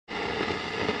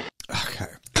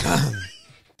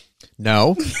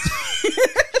No.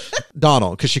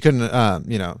 Donald, because she couldn't,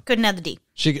 Couldn't have the D.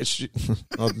 She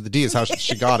well, the D is how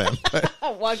she got him.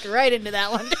 I walked right into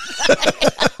that one.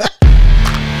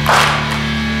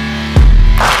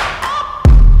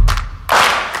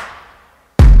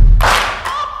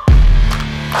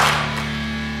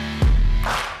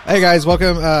 Hey guys,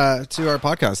 welcome to our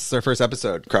podcast. This is our first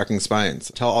episode, Cracking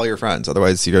Spines. Tell all your friends,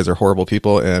 otherwise you guys are horrible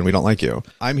people and we don't like you.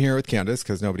 I'm here with Candice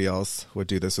because nobody else would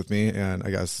do this with me, and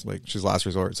I guess like she's last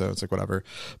resort, so it's like whatever.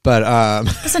 But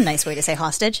that's a nice way to say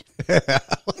hostage.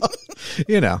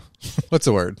 Well, what's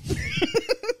the word?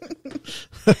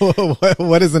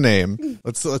 What is the name?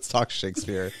 Let's talk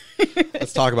Shakespeare.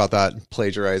 Let's talk about that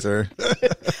plagiarizer.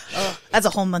 That's a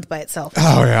whole month by itself.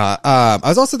 Oh yeah. I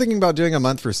was also thinking about doing a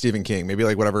month for Stephen King. Maybe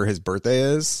like whatever his birthday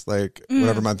is, like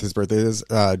whatever month his birthday is,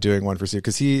 doing one for Stephen,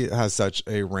 because he has such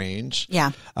a range.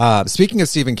 Yeah. Speaking of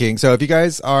Stephen King, so if you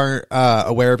guys aren't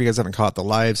aware, if you guys haven't caught the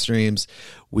live streams,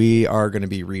 we are going to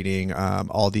be reading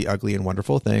All the Ugly and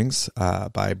Wonderful Things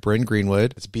by Bryn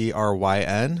Greenwood. It's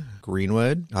Bryn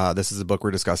Greenwood. This is the book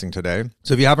we're discussing today.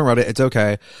 So if you haven't read it, it's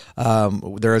okay.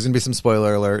 There is going to be some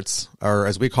spoiler alerts, or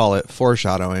as we call it,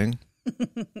 foreshadowing.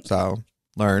 So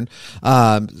learn.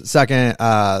 Second,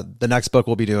 the next book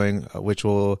we'll be doing, which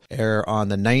will air on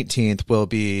the 19th, will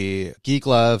be Geek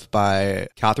Love by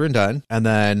Catherine Dunn. And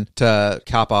then to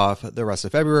cap off the rest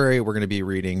of February, we're going to be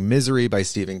reading Misery by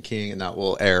Stephen King, and that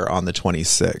will air on the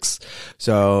 26th.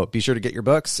 So be sure to get your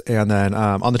books. And then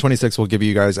on the 26th, we'll give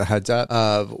you guys a heads up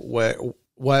of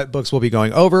what books we'll be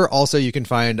going over. Also, you can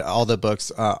find all the books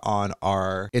on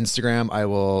our Instagram. I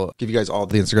will give you guys all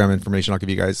the Instagram information. I'll give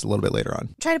you guys a little bit later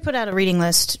on. Try to put out a reading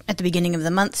list at the beginning of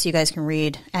the month so you guys can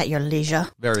read at your leisure.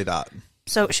 Very that.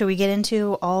 So should we get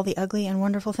into All the Ugly and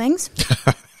Wonderful Things?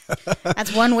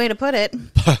 That's one way to put it.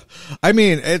 I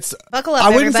mean, it's... Buckle up, I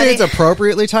wouldn't everybody. say it's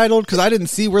appropriately titled because I didn't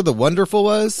see where the wonderful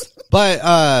was.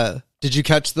 But did you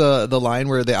catch the line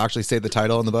where they actually say the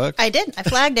title in the book? I did. I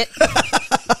flagged it.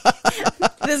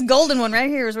 This golden one right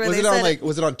here is where they said it.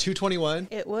 Was it on 221?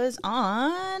 It was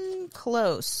on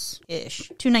close-ish.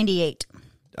 298.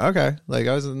 Okay. Like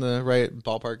I was in the right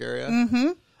ballpark area.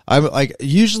 Mm-hmm. I'm like,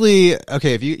 usually,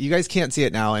 okay, if you guys can't see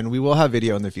it now, and we will have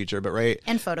video in the future, but right.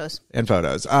 And photos.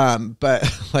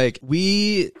 But like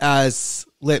we as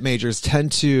lit majors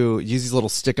tend to use these little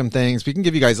stickum things. We can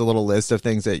give you guys a little list of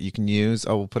things that you can use.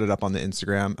 We'll put it up on the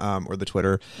Instagram or the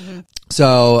Twitter. Mm-hmm.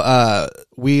 So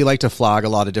we like to flag a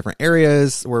lot of different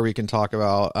areas where we can talk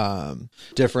about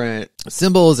different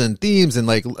symbols and themes and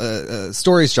like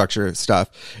story structure stuff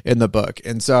in the book.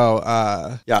 And so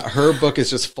her book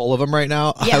is just full of them right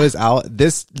now. Yeah. I was out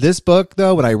this book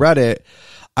though, when I read it,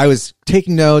 I was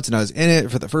taking notes and I was in it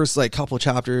for the first like couple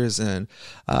chapters, and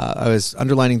I was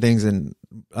underlining things and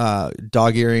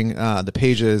dog-earing the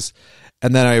pages.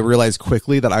 And then I realized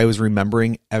quickly that I was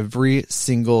remembering every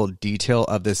single detail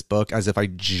of this book as if I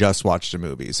just watched a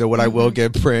movie. So what I will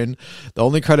give Bryn, the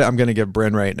only credit I'm going to give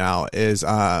Bryn right now is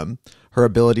her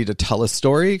ability to tell a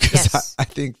story, because yes. I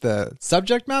think the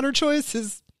subject matter choice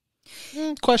is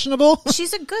questionable.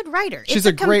 She's a good writer. She's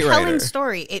a great writer. Compelling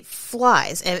story. It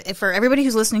flies. For everybody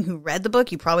who's listening who read the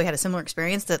book, you probably had a similar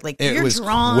experience that like you're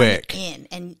drawn quick in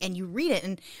and you read it.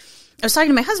 And I was talking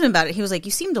to my husband about it. He was like,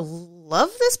 "You seem to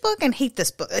love this book and hate this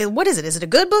book. What is it? Is it a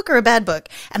good book or a bad book?"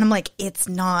 And I'm like, "It's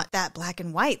not that black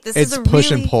and white. This is a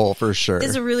push and pull for sure. This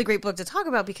is a really great book to talk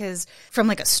about because from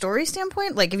like a story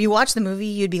standpoint, like if you watch the movie,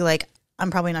 you'd be like,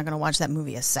 I'm probably not going to watch that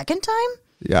movie a second time."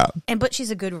 Yeah, but she's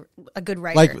a good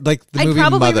writer. Like the movie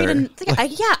Mother.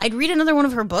 I'd read another one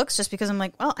of her books just because I'm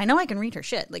like, well, I know I can read her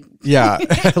shit. Like, yeah,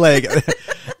 like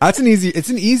it's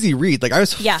an easy read. Like I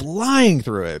was flying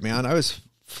through it, man. I was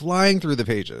flying through the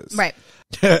pages. Right.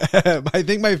 I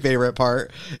think my favorite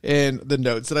part in the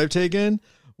notes that I've taken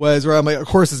was where I'm like, of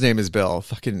course his name is Bill.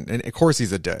 And of course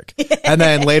he's a dick. And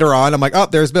then later on, I'm like, oh,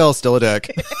 there's Bill, still a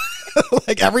dick.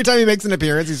 Like every time he makes an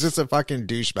appearance, he's just a fucking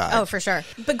douchebag. Oh, for sure.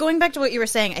 But going back to what you were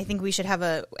saying, I think we should have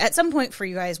at some point for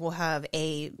you guys, we'll have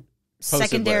a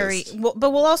secondary, but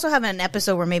we'll also have an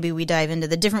episode where maybe we dive into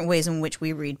the different ways in which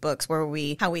we read books, how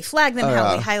we flag them,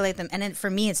 how we highlight them. And then for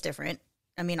me, it's different.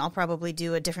 I mean, I'll probably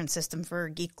do a different system for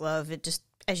Geek Love. It just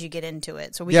as you get into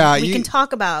it, so we can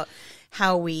talk about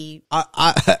how we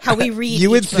read. You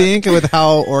would think with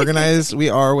how organized we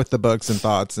are with the books and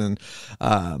thoughts and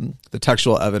the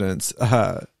textual evidence,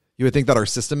 you would think that our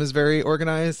system is very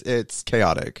organized. It's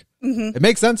chaotic. Mm-hmm. It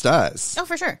makes sense to us. Oh,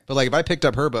 for sure. But like, if I picked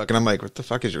up her book and I'm like, "What the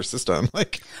fuck is your system?"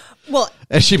 Like, well,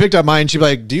 and she picked up mine, she'd be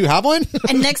like, "Do you have one?"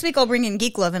 And next week I'll bring in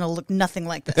Geek Love and it'll look nothing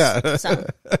like this. Yeah. So.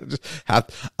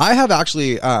 I have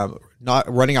actually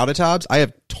not running out of tabs. I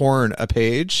have torn a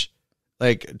page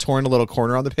like torn a little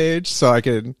corner on the page so I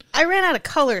could. I ran out of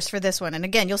colors for this one. And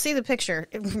again, you'll see the picture.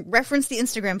 Reference the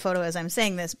Instagram photo as I'm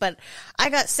saying this. But I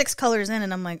got 6 colors in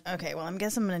and I'm like, okay, well, I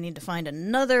guess I'm going to need to find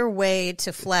another way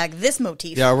to flag this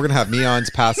motif. Yeah, we're going to have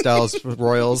neons, pastels,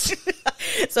 royals.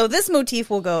 So this motif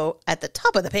will go at the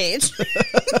top of the page.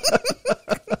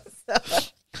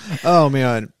 Oh,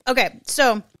 man. Okay,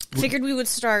 so figured we would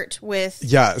start with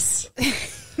yes.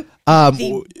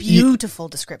 the beautiful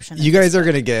description. You guys are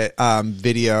going to get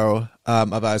video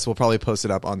of us. We'll probably post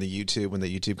it up on the YouTube when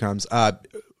the YouTube comes.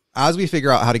 As we figure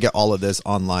out how to get all of this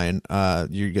online,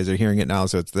 you guys are hearing it now,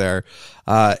 so it's there.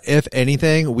 If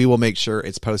anything, we will make sure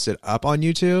it's posted up on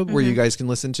YouTube where you guys can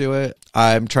listen to it.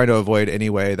 I'm trying to avoid any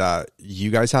way that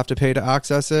you guys have to pay to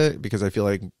access it, because I feel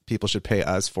like people should pay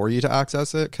us for you to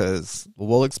access it, because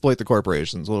we'll exploit the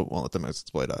corporations. We won't let them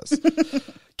exploit us.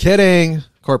 Kidding,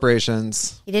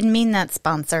 corporations. You didn't mean that,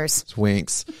 sponsors.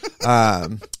 Winks.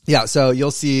 Yeah, so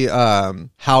you'll see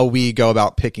how we go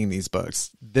about picking these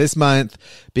books. This month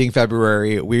being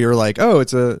February, we were like, oh,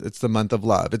 it's the month of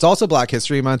love. It's also Black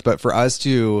History Month, but for us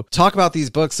to talk about these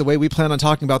books the way we plan on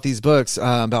talking about these books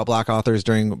about Black authors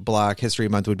during Black History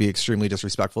Month would be extremely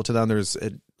disrespectful to them.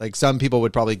 Like some people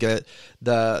would probably get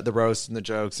the roast and the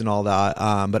jokes and all that,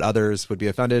 but others would be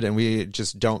offended, and we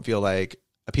just don't feel like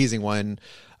appeasing one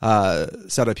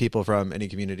set of people from any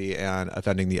community and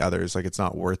offending the others. Like, it's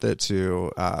not worth it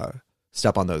to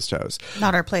step on those toes.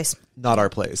 Not our place. Not our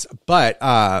place. But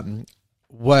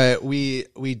what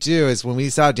we do is, when we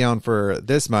sat down for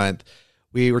this month,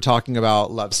 we were talking about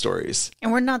love stories.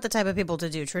 And we're not the type of people to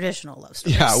do traditional love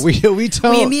stories. Yeah, we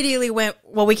don't. We immediately went,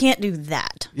 well, we can't do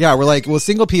that. Yeah, we're like, well,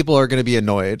 single people are going to be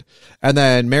annoyed. And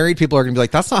then married people are going to be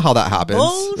like, that's not how that happens.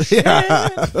 Bullshit.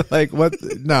 Yeah. Like, what?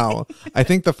 No, I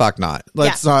think the fuck not.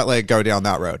 Let's not like go down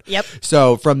that road. Yep.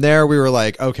 So from there, we were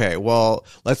like, okay, well,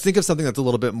 let's think of something that's a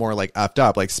little bit more like effed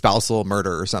up, like spousal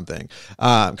murder or something.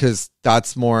 Because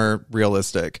that's more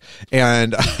realistic.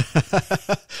 And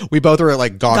we both were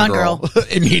like Gone Girl.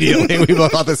 Immediately. We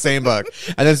both bought the same book.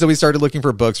 And then so we started looking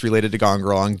for books related to Gone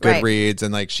Girl on Goodreads.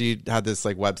 And like she had this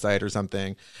like website or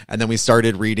something. And then we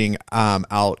started reading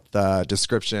out the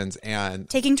descriptions and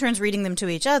taking turns reading them to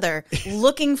each other,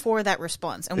 looking for that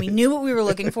response. And we knew what we were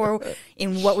looking for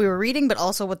in what we were reading, but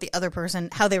also what the other person,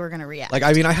 how they were going to react. Like,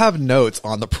 I mean, I have notes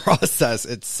on the process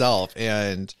itself,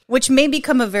 and which may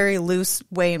become a very loose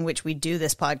way in which we do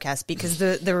this podcast, because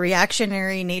the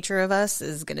reactionary nature of us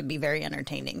is going to be very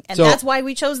entertaining. And that's why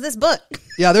we chose this book.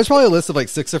 Yeah, there's probably a list of like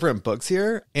 6 different books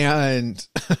here, and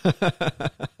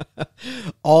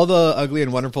all the ugly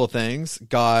and wonderful things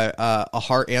got a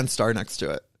heart and star next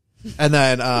to it. And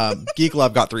then Geek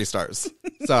Love got 3 stars.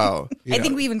 So I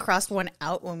think we even crossed one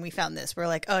out when we found this. We're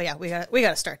like, oh yeah, we got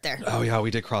to start there. Oh yeah, we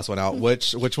did cross one out.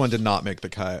 Which one did not make the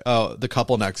cut? Oh, The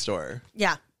Couple Next Door.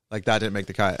 Yeah. Like, that didn't make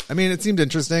the cut. I mean, it seemed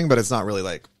interesting, but it's not really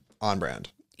like on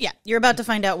brand. Yeah, you're about to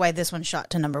find out why this one shot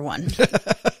to number 1.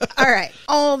 All right.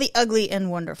 All the ugly and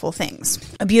wonderful things.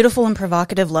 A beautiful and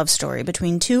provocative love story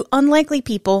between 2 unlikely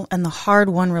people and the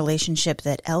hard-won relationship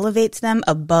that elevates them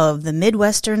above the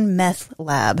Midwestern meth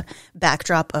lab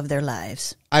backdrop of their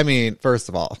lives. I mean, first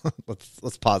of all,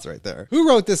 let's pause right there. Who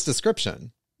wrote this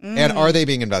description? And are they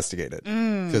being investigated?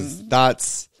 Because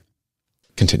that's...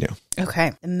 Continue.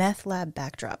 Okay. The meth lab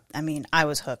backdrop. I mean, I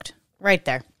was hooked. Right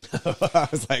there. I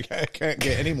was like, I can't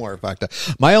get any more fucked up.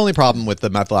 My only problem with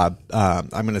the meth lab, I'm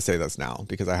going to say this now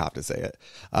because I have to say it.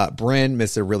 Bryn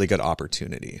missed a really good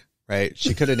opportunity, right?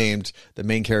 She could have named the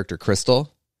main character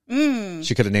Crystal.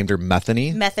 She could have named her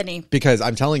Methany. Methany. Because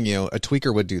I'm telling you, a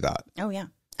tweaker would do that. Oh, yeah.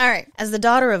 All right. As the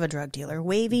daughter of a drug dealer,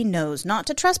 Wavy knows not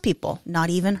to trust people, not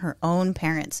even her own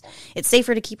parents. It's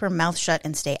safer to keep her mouth shut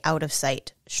and stay out of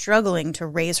sight. Struggling to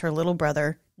raise her little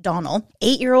brother, Donald,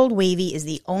 8-year-old Wavy is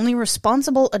the only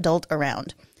responsible adult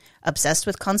around. Obsessed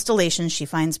with constellations, she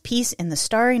finds peace in the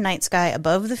starry night sky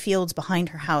above the fields behind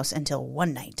her house until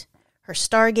one night, her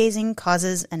stargazing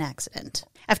causes an accident.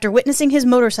 After witnessing his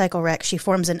motorcycle wreck, she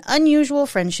forms an unusual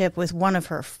friendship with one of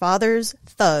her father's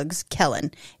thugs,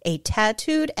 Kellen, a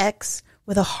tattooed ex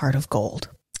with a heart of gold.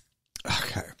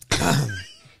 Okay.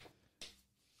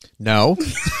 No.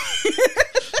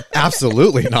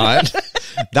 Absolutely not.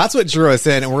 That's what drew us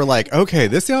in, and we're like, okay,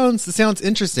 this sounds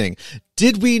interesting.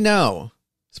 Did we know?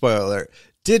 Spoiler alert.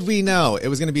 Did we know it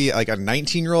was going to be like a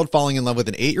 19-year-old falling in love with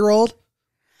an 8-year-old?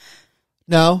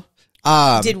 No.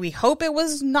 Did we hope it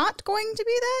was not going to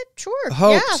be that? Sure.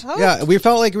 Hoped. Hoped. Yeah, we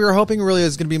felt like we were hoping really it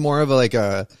was going to be more of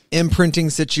a imprinting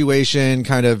situation,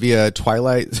 kind of via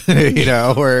Twilight,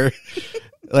 where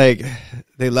like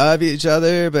they love each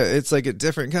other, but it's like a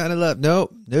different kind of love.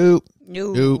 Nope.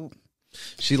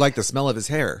 She liked the smell of his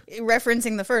hair.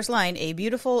 Referencing the first line, a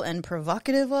beautiful and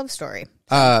provocative love story.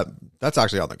 That's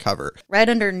actually on the cover. Right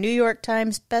under New York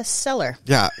Times bestseller.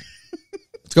 Yeah.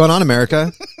 What's going on,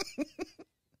 America?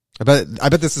 I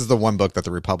bet this is the one book that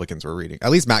the Republicans were reading.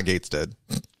 At least Matt Gaetz did.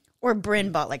 Or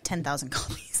Bryn bought like 10,000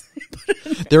 copies.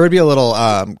 There would be a little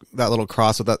that little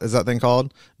cross with that is that thing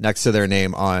called next to their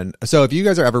name on. So if you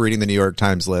guys are ever reading the New York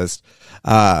Times list,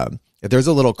 if there's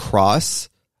a little cross,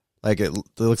 like it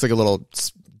looks like a little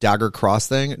dagger cross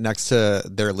thing next to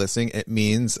their listing, it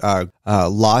means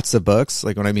lots of books.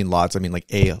 Like when I mean lots, I mean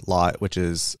like a lot, which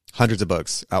is hundreds of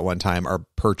books at one time are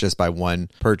purchased by one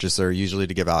purchaser, usually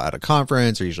to give out at a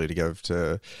conference or usually to give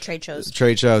to trade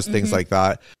shows, things like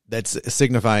that. That's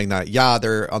signifying that, yeah,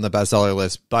 they're on the bestseller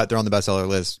list, but they're on the bestseller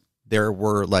list. There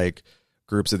were like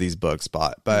groups of these books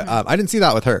bought, but I didn't see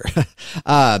that with her.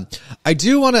 I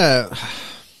do want to...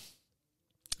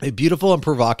 A beautiful and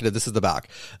provocative, this is the back,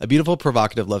 a beautiful,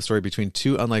 provocative love story between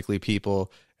two unlikely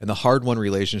people and the hard-won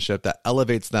relationship that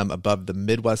elevates them above the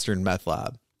Midwestern meth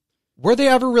lab. Were they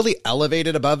ever really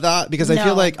elevated above that? Because I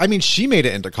feel like, I mean, she made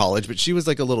it into college, but she was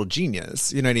like a little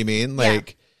genius. You know what I mean? Like,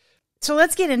 yeah. So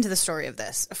let's get into the story of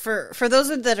this. For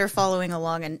those that are following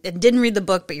along and didn't read the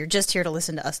book, but you're just here to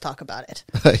listen to us talk about it.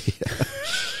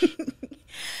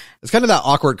 It's kind of that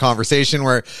awkward conversation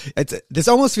where this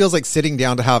almost feels like sitting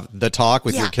down to have the talk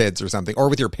with your kids or something, or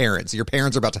with your parents. Your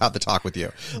parents are about to have the talk with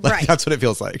you. Like, right. That's what it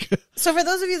feels like. So for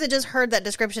those of you that just heard that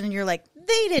description and you're like,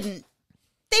 they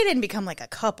didn't become like a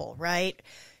couple, right?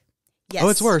 Yes. Oh,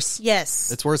 it's worse.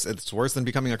 Yes. It's worse. It's worse than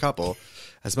becoming a couple.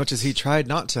 As much as he tried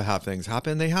not to have things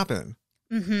happen, they happen.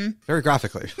 Mm-hmm. Very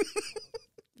graphically.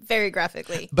 Very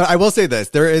graphically. But I will say this.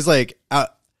 There is like...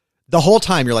 the whole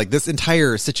time you're like, this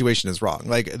entire situation is wrong.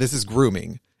 Like, this is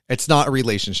grooming. It's not a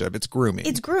relationship. It's grooming.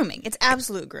 It's grooming. It's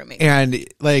absolute grooming. And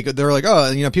like, they're like,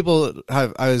 oh, you know, people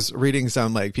have, I was reading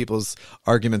some like people's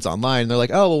arguments online. And they're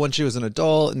like, oh, well, when she was an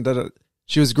adult and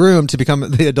she was groomed to become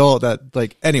the adult that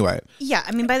like, anyway. Yeah.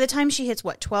 I mean, by the time she hits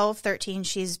 12, 13,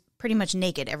 she's pretty much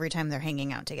naked every time they're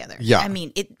hanging out together. Yeah. I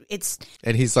mean, it's.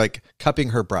 And he's like cupping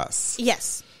her breasts.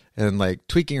 Yes. And like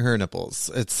tweaking her nipples.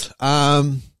 It's,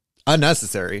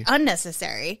 unnecessary.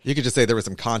 You could just say there was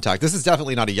some contact. This is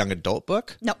definitely not a young adult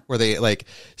book. No. Where they like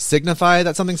signify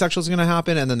that something sexual is going to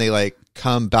happen and then they like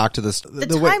come back to this. The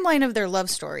timeline of their love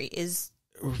story is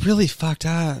really fucked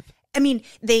up. I mean,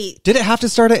 did it have to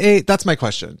start at 8? That's my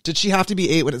question. Did she have to be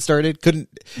 8 when it started?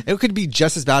 It could be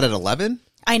just as bad at 11?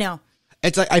 I know.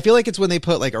 It's like, I feel like it's when they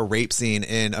put like a rape scene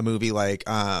in a movie like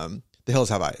The Hills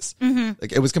Have Eyes. Mm-hmm.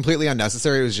 Like it was completely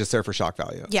unnecessary. It was just there for shock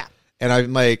value. Yeah. And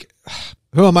I'm like,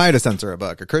 who am I to censor a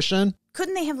book? A Christian?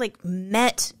 Couldn't they have like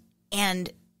met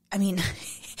and, I mean,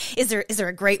 is there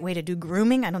a great way to do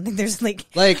grooming? I don't think there's like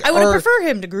I would prefer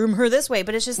him to groom her this way,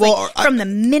 but it's just from the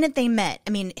minute they met. I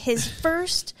mean, his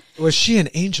first... Was she an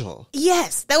angel?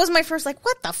 Yes. That was my first like,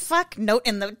 what the fuck note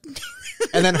in the...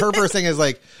 And then her first thing is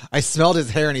like, I smelled his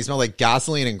hair and he smelled like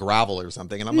gasoline and gravel or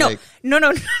something. And I'm like...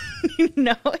 No.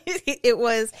 It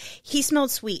was, he smelled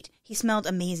sweet. He smelled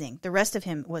amazing. The rest of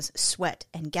him was sweat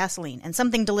and gasoline and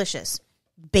something delicious.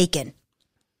 Bacon.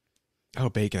 Oh,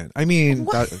 bacon. I mean,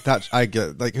 that I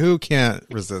get. Like, who can't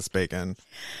resist bacon?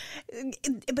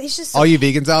 But it's just... All you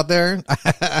vegans out there,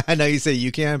 I know you say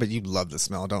you can, but you love the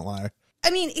smell. Don't lie. I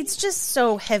mean, it's just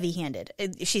so heavy-handed.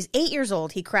 She's 8 years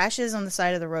old. He crashes on the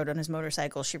side of the road on his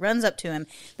motorcycle. She runs up to him.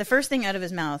 The first thing out of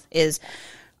his mouth is,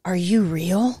 "Are you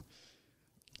real?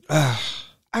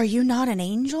 Are you not an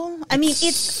angel?" I mean,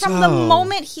 it's from the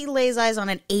moment he lays eyes on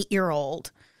an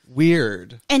 8-year-old.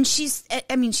 Weird. And she's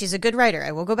a good writer.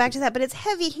 I will go back to that, but it's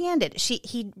heavy-handed.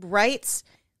 He writes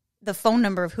the phone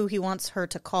number of who he wants her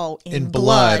to call in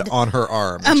blood on her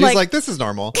arm. And she's like, this is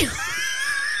normal.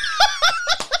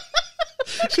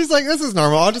 She's like, this is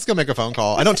normal. I'll just go make a phone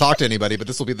call. I don't talk to anybody, but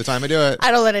this will be the time I do it.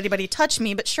 I don't let anybody touch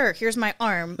me, but sure, here's my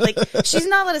arm. Like, she's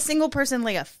not let a single person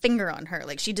lay a finger on her.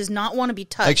 Like, she does not want to be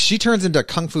touched. Like, she turns into a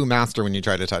kung fu master when you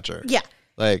try to touch her. Yeah.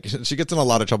 Like, she gets in a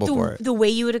lot of trouble for it. The way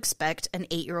you would expect an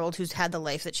 8-year-old who's had the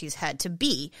life that she's had to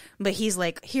be. But he's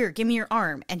like, here, give me your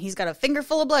arm. And he's got a finger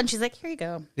full of blood. And she's like, here you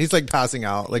go. He's like passing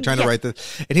out, like trying to write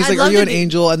this. And he's like, are you an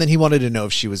angel? And then he wanted to know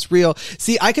if she was real.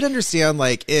 See, I could understand,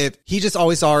 like, if he just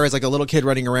always saw her as like a little kid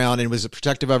running around and was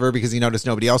protective of her because he noticed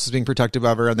nobody else was being protective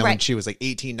of her. And then when she was like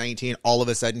 18, 19, all of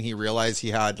a sudden he realized he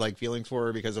had like feelings for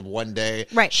her because of one day.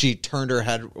 Right. She turned her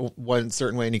head one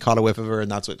certain way and he caught a whiff of her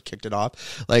and that's what kicked it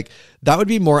off. Like, that would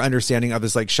be more understanding of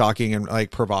this like shocking and like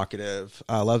provocative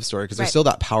love story, because there's still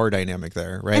that power dynamic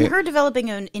there, right? And her developing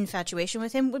an infatuation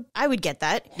with him, I would get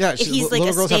that. Yeah, if he's like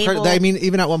little a girls stable. I mean,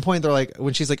 even at one point they're like,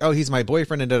 when she's like, "Oh, he's my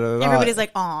boyfriend," and da da da. Everybody's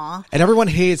like, "Aw," and everyone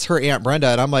hates her Aunt Brenda,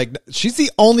 and I'm like, she's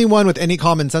the only one with any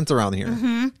common sense around here.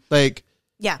 Mm-hmm. Like,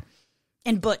 yeah,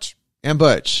 and Butch. And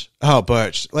Butch. Oh,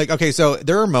 Butch. Like, okay, so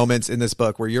there are moments in this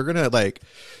book where you're gonna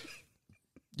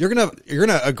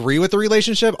agree with the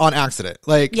relationship on accident.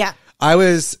 Like, yeah.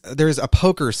 There's a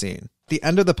poker scene. The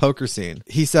end of the poker scene,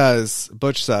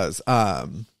 Butch says,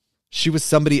 she was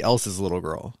somebody else's little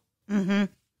girl. Mm-hmm.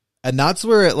 And that's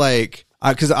where it like,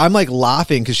 because I'm like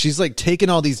laughing because she's like taking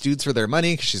all these dudes for their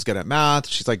money because she's good at math.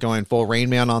 She's like going full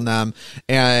Rain Man on them.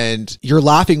 And you're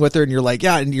laughing with her and you're like,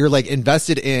 yeah. And you're like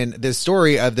invested in this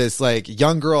story of this like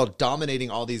young girl dominating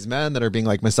all these men that are being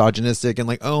like misogynistic and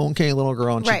like, oh, okay, little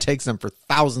girl. And she takes them for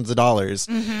thousands of dollars.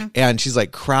 Mm-hmm. And she's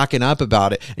like cracking up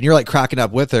about it. And you're like cracking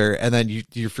up with her. And then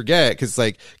you forget because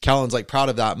like Callan's like proud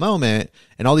of that moment.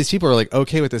 And all these people are like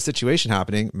okay with this situation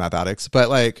happening, math addicts. But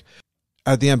like,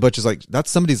 at the end, Butch is like,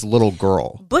 that's somebody's little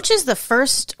girl. Butch is the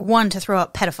first one to throw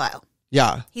out pedophile.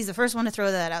 Yeah. He's the first one to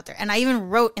throw that out there. And I even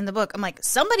wrote in the book, I'm like,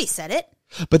 somebody said it.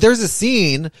 But there's a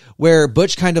scene where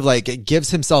Butch kind of like gives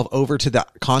himself over to the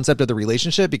concept of the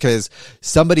relationship because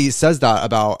somebody says that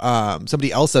about,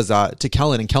 somebody else says that to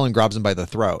Kellen and Kellen grabs him by the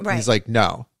throat. Right. And he's like,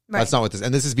 no, that's not what this,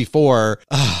 and this is before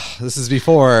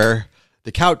the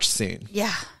couch scene.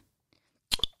 Yeah.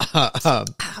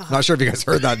 Not sure if you guys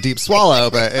heard that deep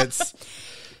swallow, but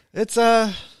it's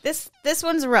this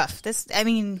one's rough.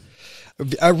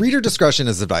 Reader discretion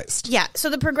is advised. Yeah. So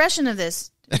the progression of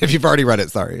this, if you've already read it,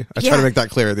 sorry, I tried to make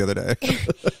that clear the other day.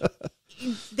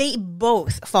 They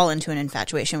both fall into an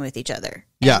infatuation with each other.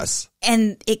 Yes.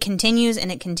 And it continues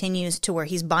to where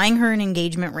he's buying her an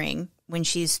engagement ring when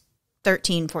she's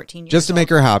 13, 14 years old. Just to make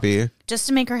her happy.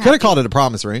 Could have called it a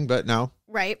promise ring, but no.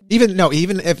 Right.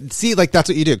 Even if, see, like, that's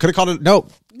what you do. Could have called it, no.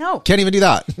 Can't even do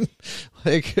that.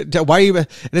 Like, why you, and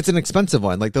it's an expensive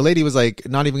one. Like, the lady was like,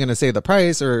 not even going to say the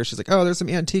price, or she's like, oh, there's some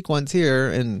antique ones here.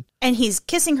 And he's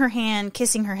kissing her hand,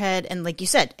 kissing her head. And like you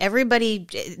said, everybody,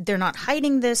 they're not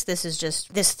hiding this. This is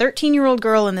just this 13-year-old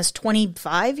girl and this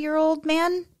 25-year-old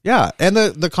man. Yeah. And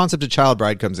the concept of child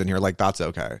bride comes in here. Like, that's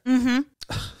okay. Mm-hmm.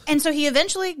 And so he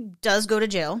eventually does go to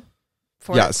jail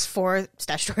for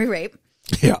statutory rape.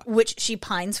 Yeah. Which she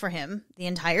pines for him the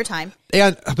entire time.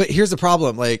 But here's the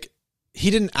problem. Like, he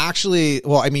didn't actually,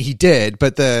 well, I mean, he did,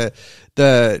 but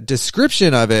the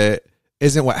description of it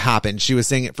isn't what happened. She was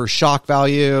saying it for shock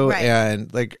value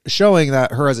and like showing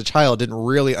that her as a child didn't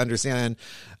really understand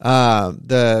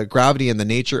the gravity and the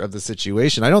nature of the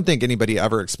situation. I don't think anybody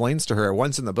ever explains to her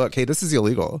once in the book, hey, this is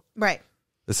illegal. Right.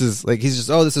 This is like, he's just,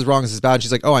 oh, this is wrong, this is bad.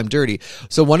 She's like, oh, I'm dirty.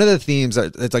 So one of the themes,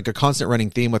 it's like a constant running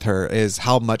theme with her, is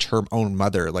how much her own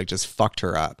mother like just fucked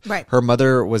her up. Right. Her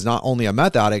mother was not only a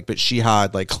meth addict, but she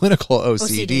had like clinical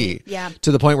OCD. Yeah.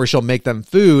 To the point where she'll make them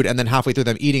food and then halfway through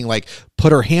them eating, like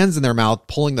put her hands in their mouth,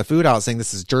 pulling the food out, saying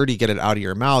this is dirty, get it out of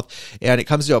your mouth. And it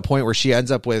comes to a point where she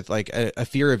ends up with like a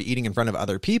fear of eating in front of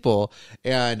other people.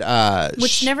 And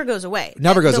which never goes away.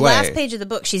 Never goes away. The last page of the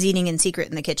book, she's eating in secret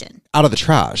in the kitchen. Out of the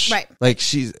trash. Right. Like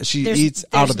she eats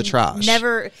out of the trash.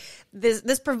 Never,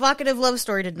 this provocative love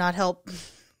story did not help.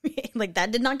 Like,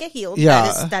 that did not get healed.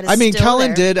 Yeah. That is I mean, still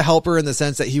Kellen there. did help her in the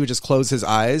sense that he would just close his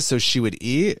eyes so she would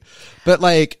eat. But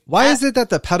like, why is it that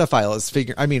the pedophile is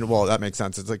figuring, I mean, well, that makes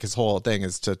sense. It's like his whole thing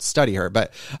is to study her,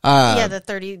 but the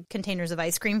 30 containers of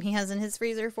ice cream he has in his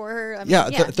freezer for her. I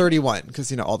mean, 31,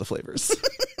 because all the flavors.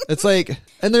 It's like,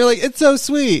 and they're like, it's so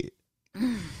sweet.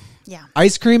 Yeah. If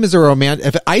ice cream is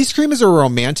a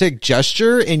romantic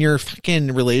gesture in your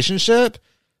fucking relationship,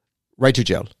 right to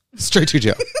jail. Straight to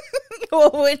jail.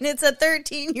 Well, when it's a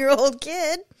 13-year-old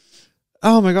kid.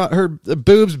 Oh my God. Her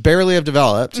boobs barely have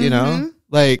developed, you know?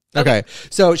 Like, okay.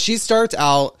 So she starts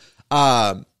out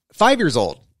 5 years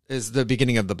old is the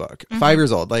beginning of the book. 5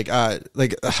 years old. I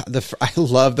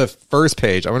love the first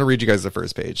page. I want to read you guys the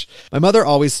first page. My mother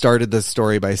always started this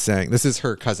story by saying, this is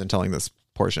her cousin telling this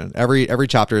portion. Every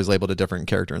chapter is labeled a different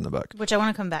character in the book. Which I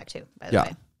want to come back to, by the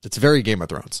way. It's very Game of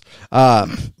Thrones.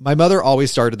 My mother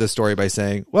always started this story by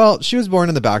saying, well, she was born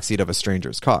in the backseat of a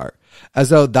stranger's car, as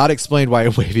though that explained why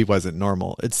Wavy wasn't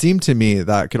normal. It seemed to me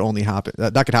that could only happen.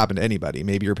 That could happen to anybody.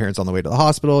 Maybe your parents on the way to the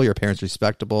hospital, your parents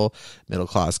respectable,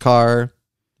 middle-class car.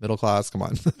 Middle class, come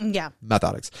on. Yeah. Meth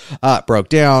addicts. Broke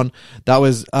down. That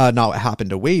was not what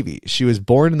happened to Wavy. She was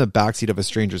born in the backseat of a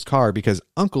stranger's car because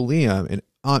Uncle Liam and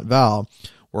Aunt Val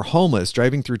were homeless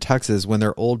driving through Texas when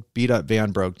their old beat-up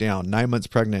van broke down. 9 months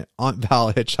pregnant, Aunt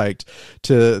Val hitchhiked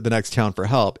to the next town for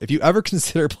help. If you ever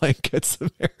consider playing Good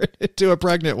Samaritan to a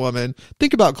pregnant woman,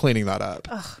 think about cleaning that up.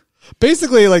 Ugh.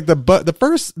 Basically, like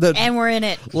and we're in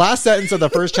it. Last sentence of the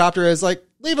first chapter is like,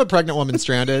 leave a pregnant woman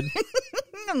stranded.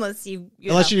 Unless you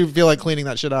feel like cleaning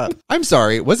that shit up. I'm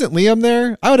sorry, wasn't Liam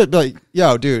there? I would have been like,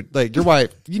 yo, dude, like your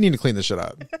wife, you need to clean this shit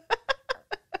up.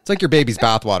 It's like your baby's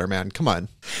bathwater, man. Come on.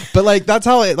 But like, that's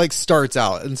how it like starts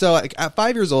out. And so like at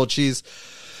 5 years old, she's,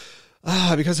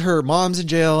 because her mom's in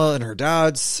jail and her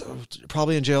dad's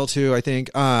probably in jail too, I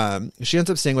think. She ends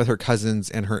up staying with her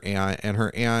cousins and her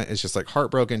aunt is just like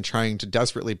heartbroken, trying to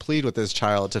desperately plead with this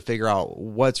child to figure out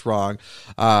what's wrong.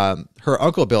 Her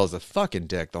Uncle Bill is a fucking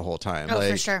dick the whole time. Oh, like,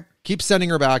 for sure. Keep sending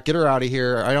her back, get her out of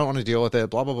here. I don't want to deal with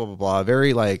it. Blah, blah, blah, blah, blah.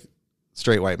 Very like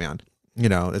straight white man. You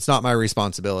know, it's not my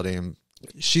responsibility.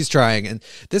 She's trying, and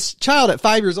this child at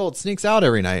 5 years old sneaks out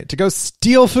every night to go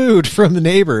steal food from the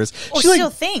neighbors. Or steal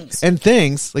things. And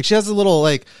things. Like she has a little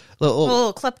like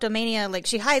little kleptomania. Like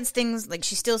she hides things. Like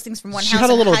she steals things from one house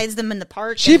and hides them in the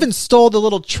park. She even stole the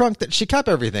little trunk that she kept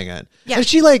everything in. Yeah. And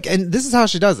she like, and this is how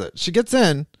she does it. She gets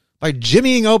in by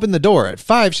jimmying open the door. At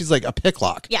 5, she's like a pick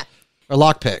lock. Yeah. Or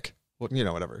lock pick. You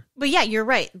know, whatever. But yeah, you're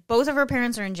right. Both of her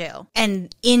parents are in jail.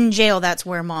 And in jail, that's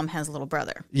where mom has a little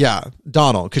brother. Yeah.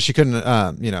 Donald, because she couldn't,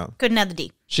 Couldn't have the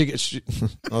D. She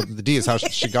well, the D is how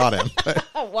she got him.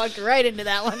 I walked right into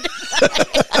that one.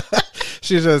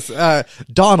 She just,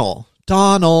 Donald.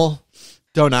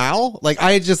 Like,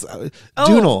 I just,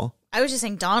 Doonal. I was just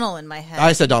saying Donald in my head.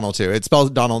 I said Donald too. It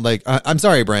spells Donald like, I'm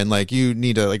sorry, Bryn. Like, you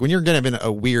need to, like, when you're given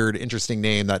a weird, interesting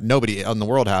name that nobody in the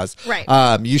world has,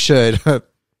 right? You should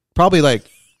probably like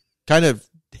kind of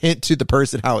hint to the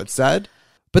person how it's said.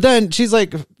 But then she's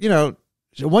like, you know,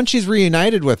 once she's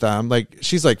reunited with them, like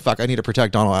she's like, fuck, I need to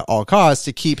protect Donald at all costs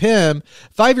to keep him.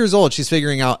 5 years old, she's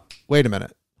figuring out, wait a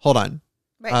minute, hold on.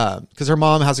 Right. Because her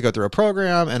mom has to go through a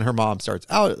program, and her mom starts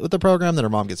out with the program, then her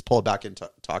mom gets pulled back into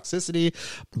toxicity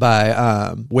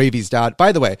by Wavy's dad.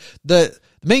 By the way, the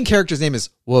main character's name is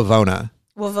Wavona.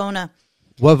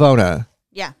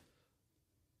 Yeah.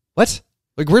 What?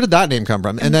 Like, where did that name come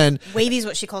from? And then Wavy's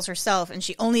what she calls herself, and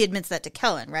she only admits that to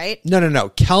Kellen, right? No.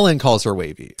 Kellen calls her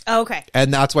Wavy. Oh, okay.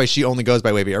 And that's why she only goes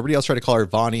by Wavy. Everybody else tried to call her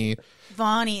Vonnie.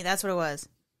 Vonnie, that's what it was.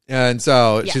 And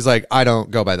so she's like, I don't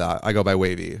go by that. I go by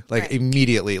Wavy. Like,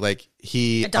 immediately, like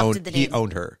he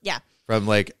owned her. Yeah. From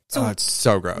like, it's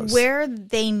so gross. Where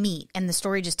they meet and the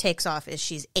story just takes off is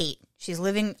she's 8. She's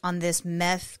living on this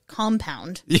meth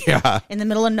compound. Yeah. In the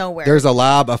middle of nowhere. There's a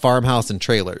lab, a farmhouse, and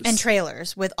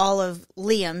trailers. With all of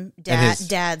Liam,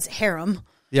 dad's harem.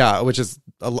 Yeah, which is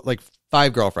like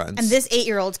 5 girlfriends. And this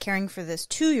 8-year-old's caring for this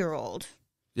 2-year-old.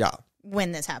 Yeah.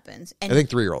 When this happens. And I think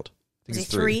 3-year-old. Was he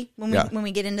 3 when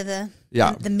we get into the meat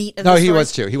of the story? No, he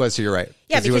was 2. He was 2, you're right.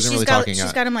 Yeah, because she's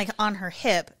got him like on her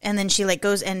hip, and then she like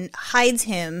goes and hides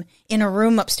him in a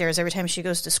room upstairs every time she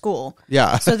goes to school.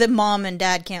 Yeah. So that mom and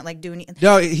dad can't like do anything.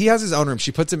 No, he has his own room.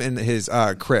 She puts him in his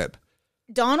crib.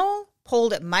 Donald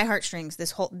pulled at my heartstrings.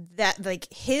 His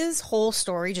whole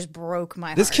story just broke my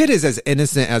heart. This kid is as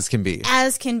innocent as can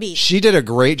be. She did a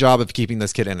great job of keeping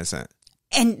this kid innocent.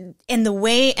 And the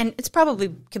way, and it's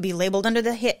probably could be labeled under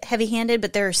the heavy-handed,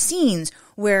 but there are scenes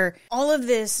where all of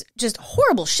this just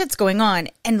horrible shit's going on,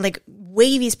 and like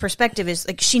Wavy's perspective is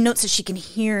like she notes that she can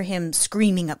hear him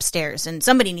screaming upstairs, and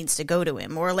somebody needs to go to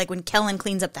him. Or like when Kellen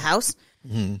cleans up the house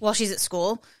while she's at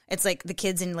school, it's like the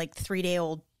kids in like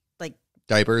 3-day-old like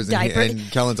diapers. And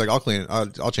Kellen's like, I'll clean it.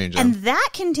 I'll change them. And that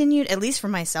continued, at least for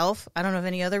myself. I don't know if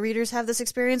any other readers have this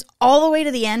experience, all the way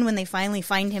to the end when they finally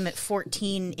find him at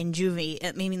 14 in juvie.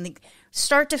 I mean, like,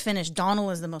 start to finish,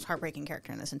 Donald is the most heartbreaking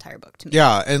character in this entire book to me.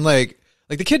 Yeah, and like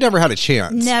the kid never had a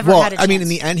chance. Had a chance. I mean, in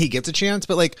the end, he gets a chance,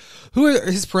 but like, who are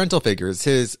his parental figures?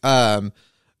 His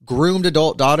groomed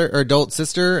adult daughter or adult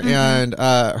sister and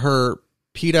her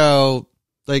pedo.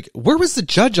 Like, where was the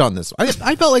judge on this?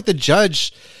 I felt like the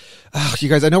judge. Oh, you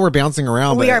guys, I know we're bouncing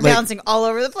around. We are bouncing all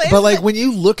over the place. But like when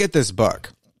you look at this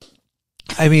book,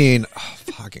 I mean,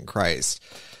 fucking Christ.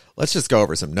 Let's just go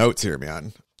over some notes here,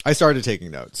 man. I started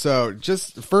taking notes. So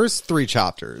just the first 3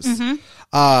 chapters.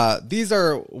 These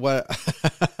are what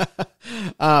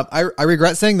I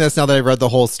regret saying this now that I've read the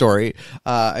whole story.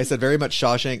 I said very much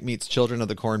Shawshank meets Children of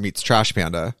the Corn meets Trash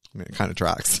Panda. I mean, it kind of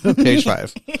tracks. Page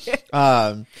 5.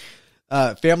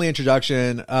 Family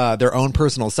introduction, their own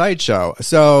personal sideshow.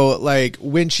 So like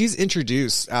when she's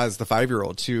introduced as the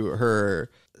 5-year-old to her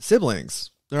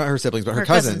siblings, they're not her siblings, but her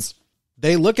cousins,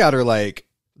 they look at her like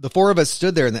the 4 of us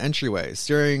stood there in the entryway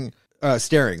staring,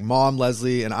 Mom,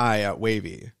 Leslie, and I at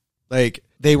Wavy. Like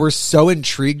they were so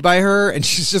intrigued by her, and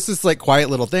she's just this like quiet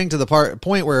little thing to the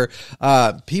point where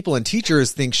people and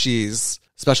teachers think she's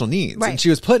special needs. Right. And she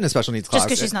was put in a special needs class. Just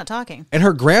because she's not talking. And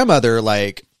her grandmother,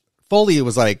 like, fully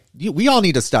was like, we all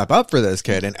need to step up for this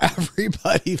kid. And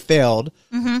everybody failed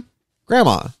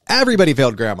grandma. Everybody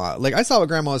failed grandma. Like, I saw what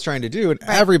grandma was trying to do, and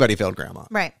everybody failed grandma.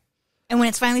 Right. And when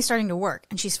it's finally starting to work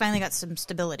and she's finally got some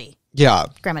stability. Yeah.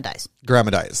 Grandma dies.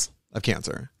 Grandma dies of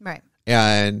cancer. Right.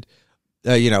 And,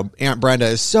 Aunt Brenda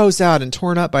is so sad and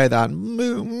torn up by that.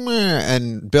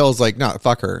 And Bill's like, no,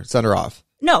 fuck her. Send her off.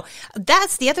 No,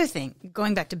 that's the other thing.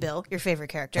 Going back to Bill, your favorite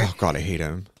character. Oh, God, I hate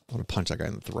him. I want to punch that guy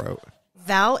in the throat.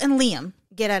 Val and Liam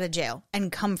get out of jail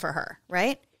and come for her,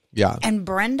 right? Yeah. And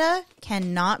Brenda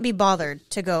cannot be bothered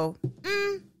to go,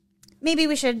 maybe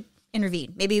we should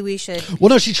intervene. Maybe we should. Well,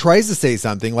 no, she tries to say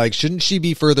something like, shouldn't she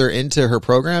be further into her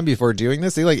program before doing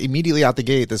this? They like immediately out the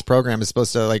gate, this program is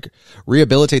supposed to like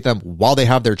rehabilitate them while they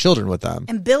have their children with them.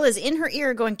 And Bill is in her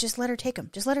ear going, just let her take them.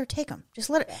 Just let her take them. Just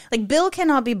let her. Like, Bill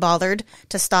cannot be bothered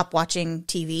to stop watching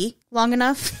TV long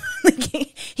enough. Like,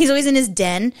 he's always in his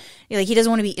den. Like, he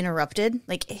doesn't want to be interrupted.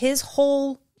 Like, his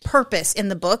whole purpose in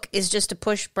the book is just to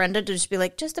push Brenda to just be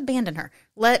like, just abandon her.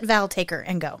 Let Val take her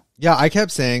and go. Yeah, I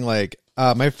kept saying like,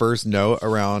 my first note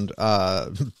around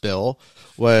Bill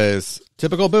was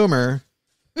typical boomer,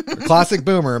 classic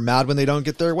boomer, mad when they don't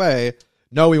get their way.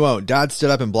 No, we won't. Dad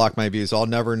stood up and blocked my view, so I'll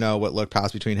never know what looked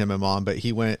passed between him and Mom, but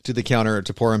he went to the counter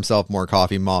to pour himself more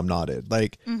coffee. Mom nodded.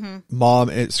 Like,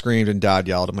 Mom screamed and Dad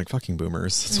yelled. I'm like, fucking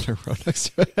boomers. That's what I wrote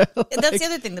next to it. That's the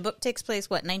other thing. The book takes place,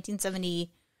 1970?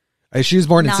 She was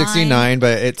born in 69,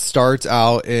 but it starts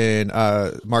out in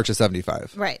March of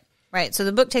 75. Right. So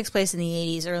the book takes place in the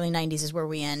 80s, early 90s is where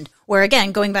we end. Where,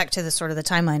 again, going back to the sort of the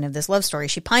timeline of this love story,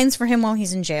 she pines for him while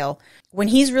he's in jail. When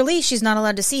he's released, she's not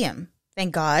allowed to see him.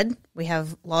 Thank God we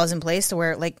have laws in place to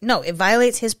where, like, no, it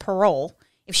violates his parole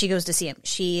if she goes to see him.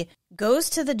 She goes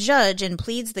to the judge and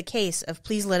pleads the case of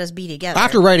please let us be together.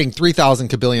 After writing 3,000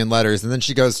 kabillion letters, and then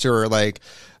she goes to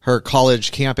her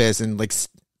college campus and, like,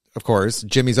 of course,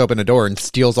 Jimmy's opened a door and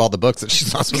steals all the books that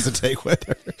she's not supposed to take with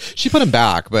her. She put them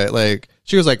back, but like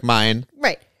she was like mine.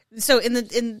 Right. So in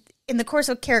the course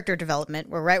of character development,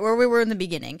 we're right where we were in the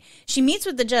beginning. She meets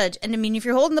with the judge, and I mean, if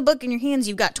you're holding the book in your hands,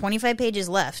 you've got 25 pages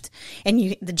left,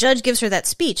 and the judge gives her that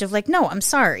speech of like, no, I'm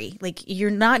sorry, like you're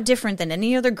not different than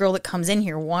any other girl that comes in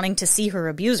here wanting to see her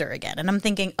abuser again. And I'm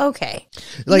thinking, okay,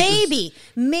 like,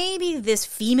 maybe this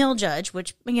female judge,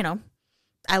 which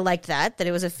I liked that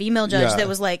it was a female judge that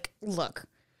was like, look.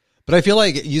 But I feel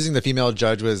like using the female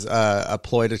judge was a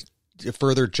ploy to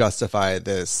further justify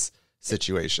this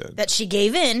situation. That she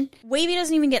gave in. Wavy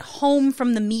doesn't even get home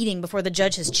from the meeting before the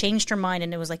judge has changed her mind,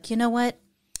 and it was like, you know what?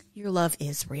 Your love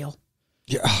is real.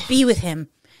 Yeah. Be with him.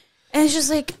 And it's just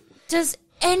like, does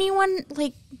anyone,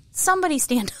 like, somebody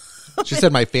stand up? She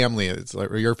said, my family is,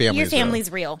 like, or your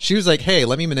family's real. She was like, hey,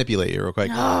 let me manipulate you real quick.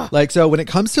 Like, so when it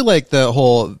comes to, like, the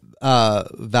whole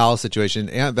Val situation,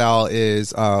 Aunt Val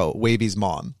is Wavy's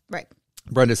mom. Right.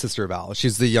 Brenda's sister Val.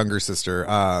 She's the younger sister.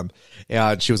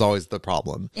 And she was always the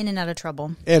problem. In and out of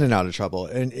trouble.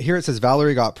 And here it says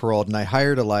Valerie got paroled and I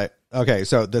hired okay,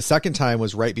 so the second time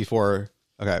was right before.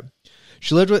 Okay.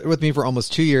 She lived with me for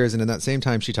almost 2 years, and in that same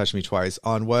time she touched me twice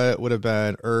on what would have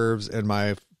been herbs and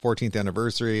my 14th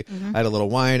anniversary. I had a little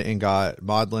wine and got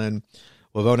maudlin.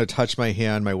 Wavona touched my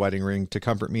hand, my wedding ring, to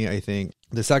comfort me, I think.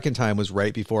 The second time was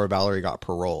right before Valerie got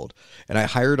paroled, and I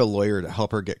hired a lawyer to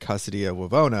help her get custody of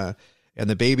Wavona and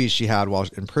the babies she had while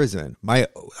in prison. I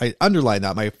underlined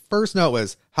that. My first note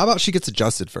was, how about she gets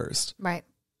adjusted first? Right.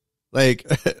 Like,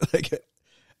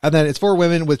 and then it's for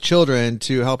women with children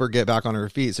to help her get back on her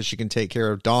feet so she can take care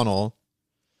of Donald.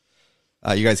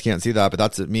 You guys can't see that, but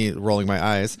that's me rolling my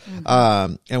eyes.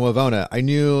 And Wavona, I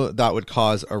knew that would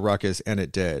cause a ruckus, and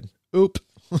it did. Oop.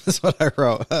 That's what I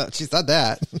wrote. She said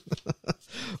that.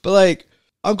 But like,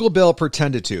 Uncle Bill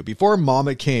pretended to. Before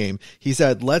Mama came, he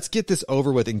said, let's get this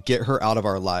over with and get her out of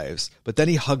our lives. But then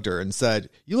he hugged her and said,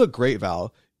 you look great,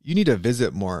 Val. You need to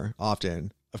visit more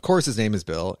often. Of course, his name is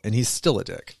Bill, and he's still a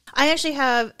dick. I actually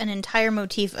have an entire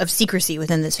motif of secrecy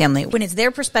within this family. When it's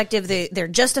their perspective, they're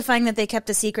justifying that they kept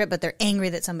a secret, but they're angry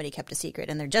that somebody kept a secret.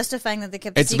 And they're justifying that they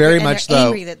kept a secret. It's very much, though,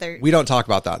 angry that we don't talk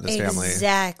about that in this family.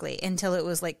 Exactly, until it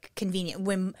was, like, convenient.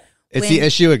 It's the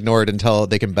issue ignored until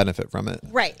they can benefit from it.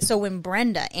 Right. So when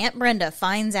Aunt Brenda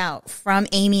finds out from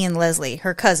Amy and Leslie,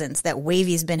 her cousins, that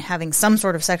Wavy's been having some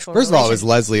sort of sexual First relation. of all, it was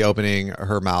Leslie opening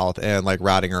her mouth and like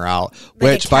ratting her out,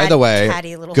 which, by the way,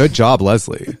 good job,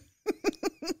 Leslie.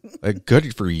 Like,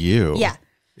 good for you. Yeah.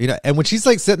 And when she's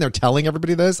like sitting there telling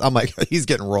everybody this, I'm like, he's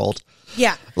getting rolled.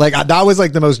 Yeah. Like that was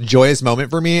like the most joyous moment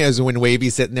for me is when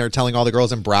Wavy's sitting there telling all the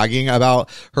girls and bragging about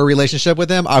her relationship with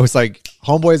him. I was like,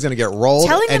 homeboy is going to get rolled.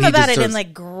 Telling them about it in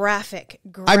like graphic.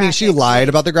 I mean, she lied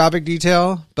about the graphic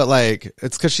detail, but like,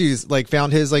 it's because she's like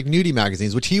found his like nudie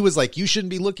magazines, which he was like, you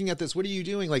shouldn't be looking at this. What are you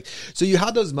doing? Like, so you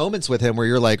had those moments with him where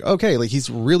you're like, okay, like he's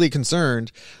really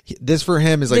concerned. This for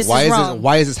him is like,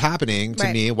 why is this happening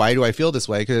to me? Why do I feel this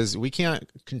way? Because we can't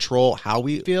control how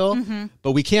we feel,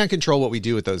 but we can control what we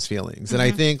do with those feelings. And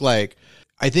I think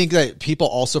that people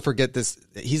also forget this.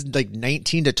 He's like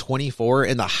 19 to 24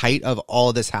 in the height of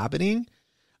all this happening,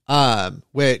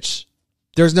 which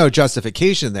there's no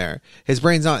justification there. His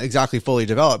brain's not exactly fully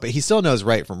developed, but he still knows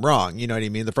right from wrong. You know what I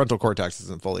mean? The frontal cortex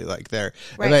isn't fully like there,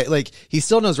 but like he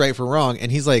still knows right from wrong.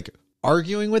 And he's like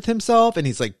arguing with himself and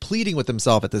he's like pleading with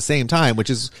himself at the same time, which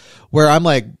is where I'm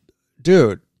like,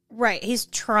 dude. Right. He's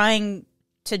trying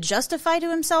to justify to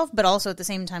himself, but also at the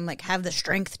same time, like have the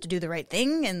strength to do the right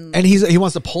thing. And he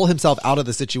wants to pull himself out of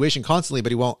the situation constantly,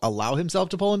 but he won't allow himself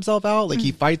to pull himself out. Like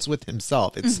he fights with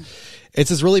himself. It's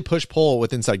this really push pull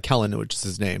with inside Kellen, which is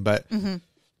his name, but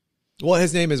well,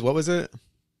 his name is, what was it?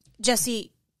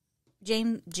 Jesse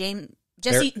Joe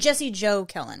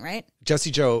Kellen, right?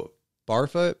 Jesse Joe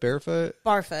Barfoot.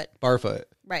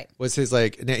 Right. Was his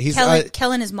like, he's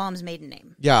Kellen is mom's maiden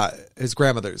name. Yeah. His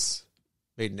grandmother's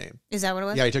maiden name. Is that what it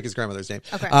was? Yeah, he took his grandmother's name.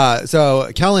 Okay. So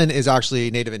Kellen is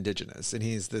actually Native Indigenous, and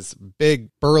he's this big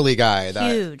burly guy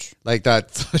that huge, like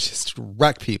that just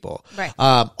wreck people. Right.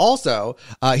 Also,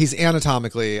 he's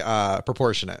anatomically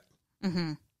proportionate.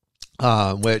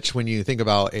 Which when you think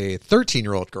about a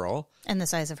 13-year-old girl and the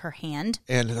size of her hand,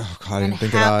 and oh god, I didn't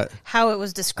think of that. How it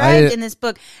was described in this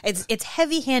book, it's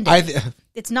heavy-handed.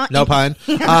 It's not pun.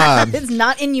 It's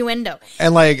not innuendo.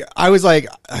 And like I was like,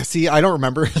 see, I don't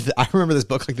remember. I remember this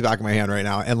book like the back of my hand right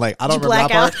now, and like I don't remember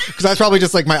that part because that's probably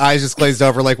just like my eyes just glazed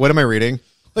over. Like, what am I reading?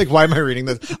 Like, why am I reading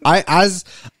this? As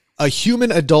a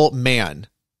human adult man.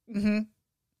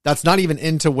 That's not even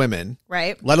into women,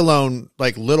 right? Let alone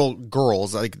like little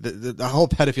girls. Like the whole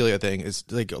pedophilia thing is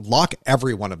like lock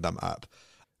every one of them up.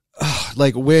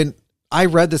 Like when I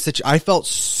read this, I felt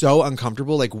so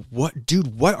uncomfortable. Like, what,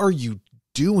 dude? What are you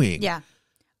doing? Yeah,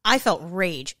 I felt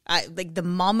rage. Like the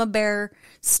mama bear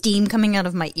steam coming out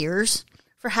of my ears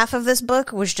for half of this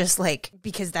book was just like,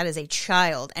 because that is a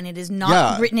child and it is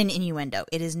not written in innuendo.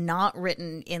 It is not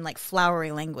written in like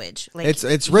flowery language. Like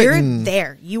it's written. You're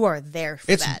there. You are there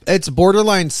for that. It's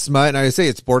borderline smut. And I say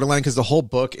it's borderline because the whole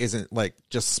book isn't like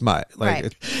just smut.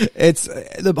 Like it's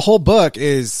the whole book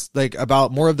is like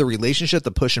about more of the relationship, the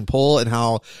push and pull, and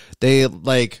how they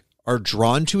like are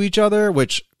drawn to each other,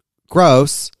 which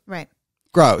gross. Right.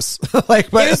 Gross. Like,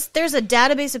 but there's a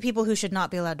database of people who should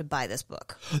not be allowed to buy this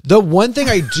book. The one thing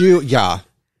I do,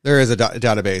 there is a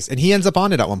database, and he ends up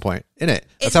on it at one point in it.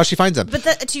 That's how she finds him. But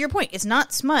to your point, it's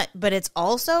not smut, but it's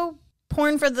also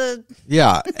porn for the.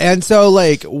 Yeah, and so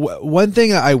like one thing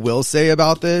that I will say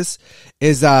about this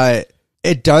is that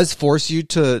it does force you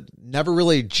to never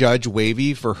really judge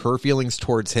Wavy for her feelings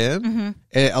towards him.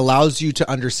 It allows you to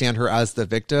understand her as the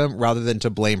victim rather than to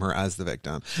blame her as the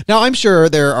victim. Now, I'm sure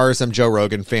there are some Joe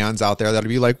Rogan fans out there that would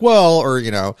be like, well, or,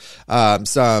 you know,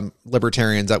 some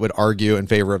libertarians that would argue in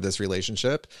favor of this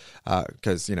relationship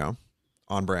because, you know,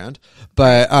 on brand.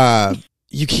 But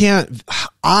you can't,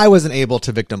 I wasn't able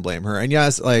to victim blame her. And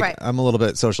yes, like I'm a little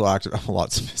bit social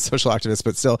activist,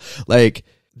 but still like,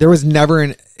 there was never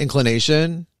an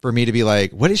inclination for me to be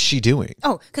like, what is she doing?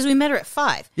 Oh, because we met her at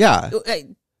 5. Yeah.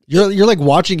 You're like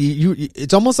watching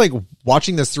it's almost like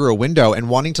watching this through a window and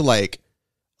wanting to like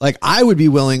I would be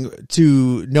willing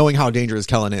to, knowing how dangerous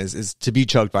Kellen is to be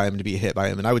choked by him, to be hit by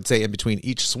him. And I would say in between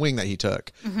each swing that he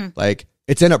took, like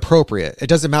it's inappropriate. It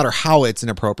doesn't matter how it's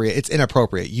inappropriate. It's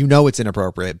inappropriate. You know, it's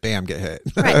inappropriate. Bam, get hit.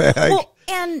 Right. Well,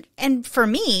 and for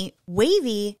me,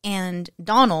 Wavy and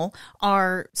Donald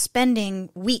are spending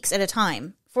weeks at a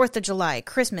time, 4th of July,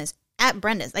 Christmas, at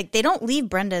Brenda's. Like, they don't leave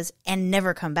Brenda's and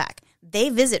never come back. They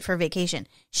visit for vacation.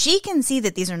 She can see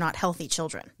that these are not healthy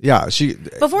children. Yeah,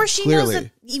 before she knows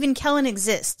that even Kellen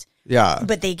exists. Yeah.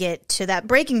 But they get to that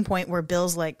breaking point where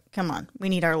Bill's like, come on, we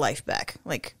need our life back.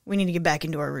 Like, we need to get back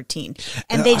into our routine.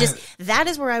 And they that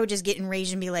is where I would just get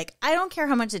enraged and be like, I don't care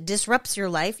how much it disrupts your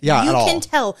life. Yeah, you can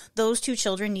tell those two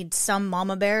children need some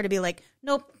mama bear to be like,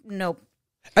 nope.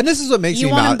 And this is what makes me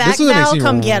mad. This is what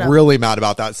makes me really mad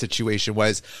about that situation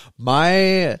was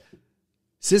my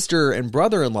sister and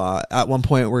brother-in-law at one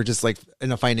point were just like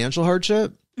in a financial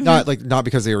hardship. Not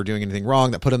because they were doing anything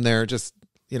wrong that put them there, just,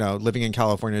 you know, living in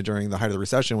California during the height of the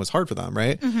recession was hard for them,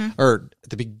 right? Or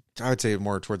I would say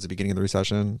more towards the beginning of the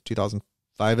recession,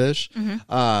 2005-ish.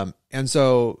 And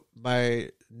so my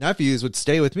nephews would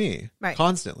stay with me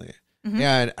constantly. Mm-hmm.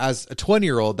 And as a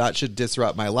 20-year-old, that should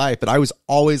disrupt my life. But I was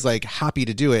always like happy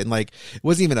to do it. And like, it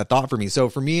wasn't even a thought for me. So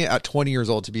for me at 20 years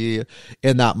old to be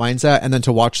in that mindset and then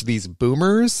to watch these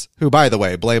boomers who, by the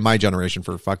way, blame my generation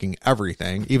for fucking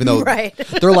everything, even though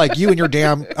they're like, you and your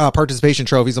damn participation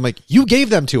trophies. I'm like, you gave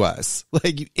them to us.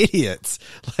 Like, you idiots.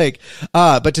 Like,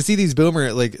 but to see these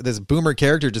this boomer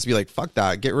character just be like, fuck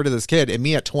that, get rid of this kid. And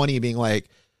me at 20 being like,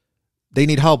 they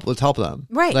need help. Let's help them.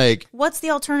 Right. Like, what's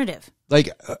the alternative? Like,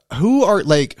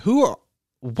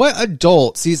 what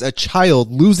adult sees a child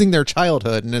losing their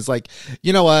childhood and is like,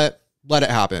 you know what? Let it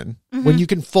happen when you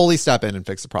can fully step in and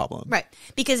fix the problem. Right.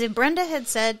 Because if Brenda had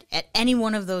said at any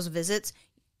one of those visits,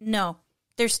 no,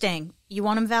 they're staying. You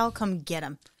want them, Val? Come get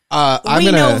them.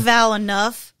 We know Val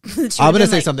enough. I'm going to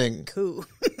say something cool.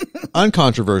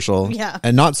 uncontroversial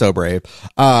and not so brave.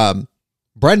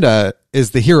 Brenda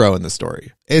is the hero in the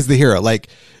story, is the hero. Like,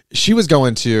 she was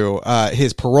going to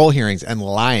his parole hearings and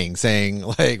lying, saying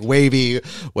like Wavy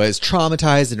was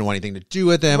traumatized, didn't want anything to do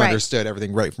with him, understood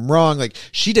everything right from wrong. Like,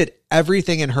 she did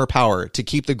everything in her power to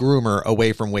keep the groomer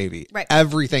away from Wavy. Right.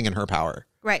 Everything in her power.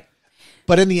 Right.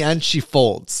 But in the end, she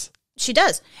folds. She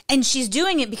does. And she's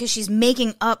doing it because she's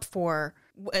making up for,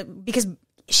 because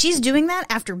she's doing that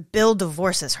after Bill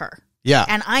divorces her. Yeah.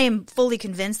 And I am fully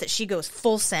convinced that she goes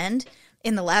full send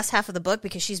in the last half of the book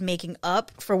because she's making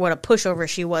up for what a pushover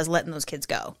she was letting those kids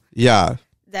go. Yeah.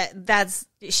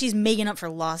 She's making up for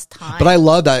lost time. But I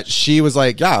love that she was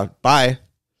like, yeah, bye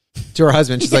to her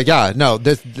husband. She's like, yeah, no,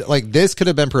 this could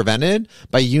have been prevented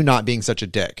by you not being such a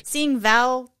dick. Seeing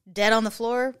Val dead on the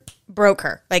floor broke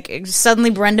her. Like,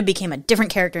 suddenly Brenda became a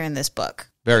different character in this book.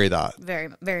 Very that. Very,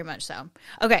 very much so.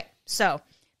 Okay. So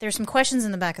there's some questions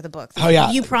in the back of the book. Oh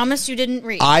yeah. You promised you didn't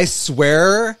read. I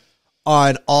swear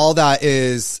on all that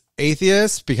is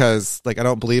atheist because like I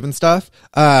don't believe in stuff.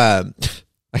 I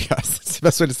guess that's the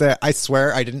best way to say it. I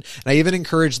swear I didn't. And I even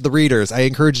encouraged the readers. I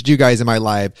encouraged you guys in my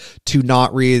live to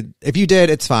not read. If you did,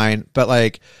 it's fine. But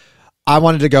like, I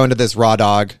wanted to go into this raw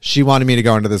dog. She wanted me to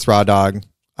go into this raw dog.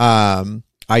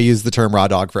 I use the term raw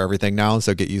dog for everything now.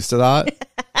 So get used to that.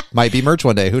 Might be merch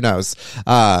one day. Who knows?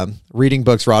 Reading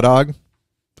books, raw dog,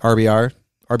 RBRD.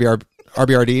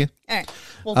 All right.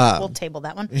 We'll table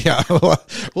that one. Yeah,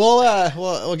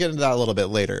 we'll get into that a little bit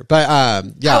later. But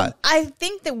yeah, I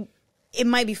think that it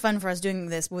might be fun for us doing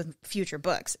this with future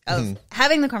books of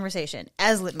having the conversation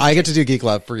as lit. I get to do Geek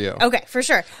Love for you. Okay, for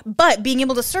sure. But being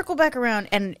able to circle back around,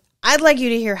 and I'd like you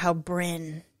to hear how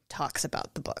Bryn talks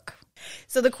about the book.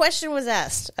 So the question was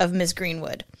asked of Miss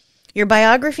Greenwood. Your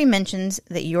biography mentions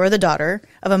that you're the daughter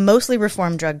of a mostly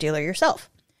reformed drug dealer yourself.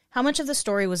 How much of the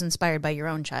story was inspired by your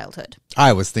own childhood?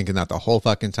 I was thinking that the whole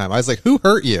fucking time. I was like, who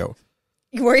hurt you?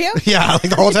 Were you? Yeah, like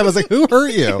the whole time I was like, who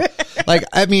hurt you? Like,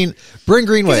 I mean, Bryn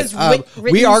Greenwood,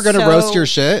 we are going to roast your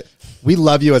shit. We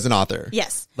love you as an author.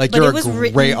 Yes. Like, you're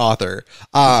a great author.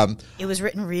 It was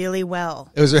written really well.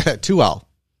 It was too well.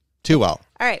 Too well.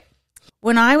 All right.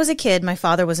 When I was a kid, my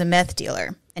father was a meth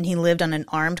dealer, and he lived on an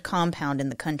armed compound in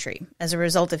the country. As a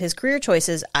result of his career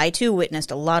choices, I too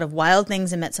witnessed a lot of wild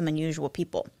things and met some unusual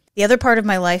people. The other part of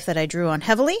my life that I drew on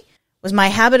heavily was my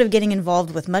habit of getting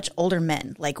involved with much older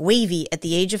men. Like Wavy, at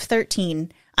the age of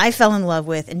 13, I fell in love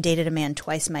with and dated a man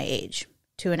twice my age.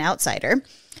 To an outsider,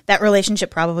 that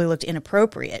relationship probably looked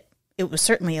inappropriate. It was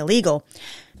certainly illegal.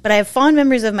 But I have fond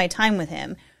memories of my time with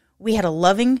him. We had a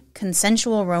loving,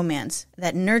 consensual romance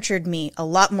that nurtured me a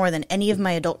lot more than any of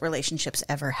my adult relationships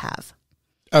ever have.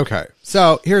 Okay,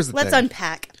 so here's the thing.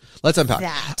 Let's unpack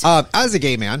that. As a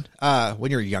gay man,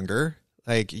 when you're younger,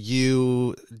 like,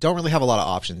 you don't really have a lot of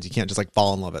options. You can't just like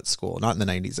fall in love at school, not in the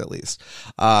 90s at least.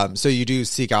 So you do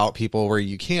seek out people where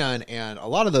you can, and a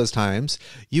lot of those times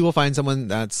you will find someone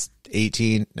that's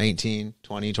 18, 19,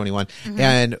 20, 21.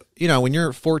 And, you know, when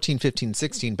you're 14, 15,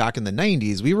 16, back in the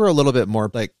 90s, we were a little bit more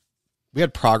like, we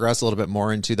had progress a little bit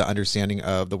more into the understanding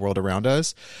of the world around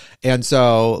us. And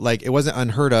so like, it wasn't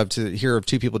unheard of to hear of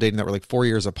two people dating that were like 4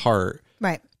 years apart.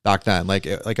 Right. Back then, like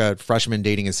a freshman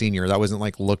dating a senior, that wasn't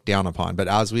like looked down upon. But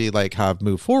as we like have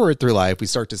moved forward through life, we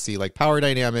start to see like power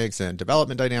dynamics and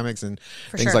development dynamics and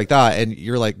things like that. And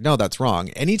you're like, no, that's wrong.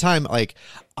 Anytime like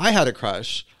I had a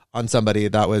crush on somebody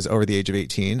that was over the age of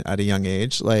 18 at a young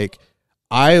age, like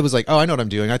I was like, oh, I know what I'm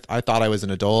doing. I thought I was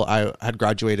an adult. I had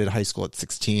graduated high school at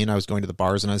 16. I was going to the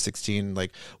bars when I was 16,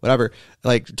 like whatever,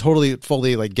 like totally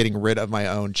fully like getting rid of my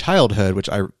own childhood, which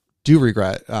I do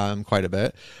regret quite a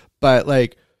bit. But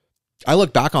like, I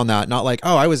look back on that, not like,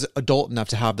 oh, I was adult enough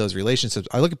to have those relationships.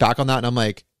 I look back on that and I'm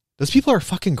like, those people are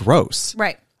fucking gross.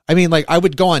 Right. I mean, like, I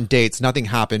would go on dates. Nothing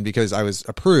happened because I was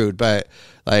a prude, but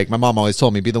like my mom always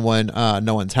told me, be the one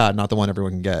no one's had, not the one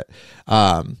everyone can get.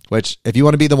 Which, if you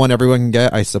want to be the one everyone can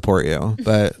get, I support you.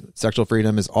 But sexual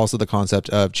freedom is also the concept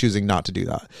of choosing not to do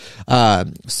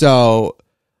that. So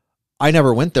I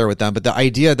never went there with them, but the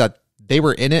idea that they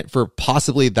were in it for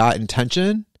possibly that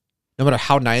intention, no matter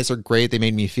how nice or great they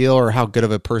made me feel or how good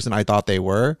of a person I thought they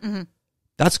were,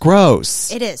 that's gross.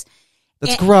 It is.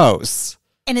 That's gross.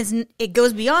 And it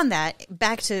goes beyond that,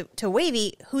 back to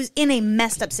Wavy, who's in a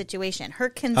messed up situation. Her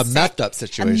consent, a methed up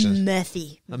situation. A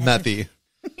methy.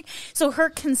 So her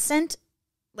consent,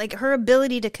 like her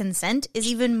ability to consent, is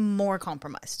even more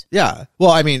compromised. Yeah.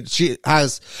 Well, I mean, she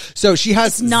has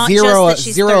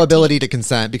zero ability to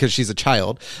consent because she's a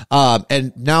child.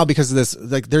 And now because of this,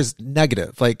 like, there's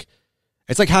negative, like,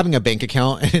 it's like having a bank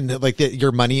account and like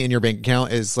your money in your bank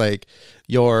account is like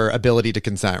your ability to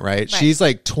consent, right? She's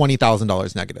like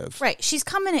 $20,000 negative. Right. She's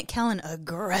coming at Kellen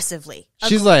aggressively.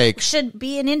 She's like, should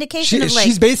be an indication of like,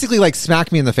 she's basically like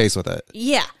smack me in the face with it.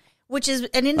 Yeah. Which is an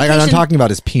indication. Like, I'm talking about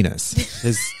his penis,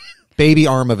 his baby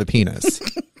arm of a penis.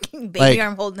 Baby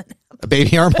arm holding a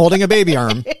baby arm holding a baby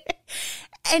arm.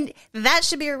 And that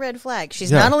should be a red flag.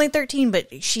 She's not only 13,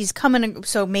 but she's coming.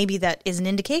 So maybe that is an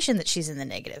indication that she's in the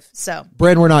negative. So,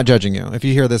 Bryn, we're not judging you. If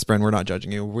you hear this, Bryn, we're not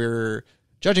judging you. We're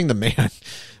judging the man.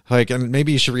 Like, and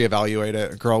maybe you should reevaluate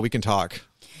it. Girl, we can talk.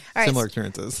 All right, similar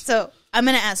experiences. So I'm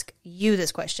going to ask you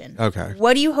this question. Okay.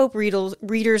 What do you hope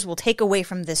readers will take away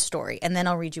from this story? And then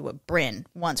I'll read you what Bryn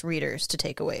wants readers to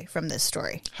take away from this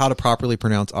story. How to properly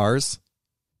pronounce R's.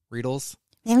 Riedels.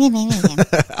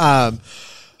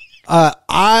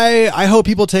 I hope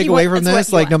people take away from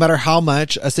this, like, no matter how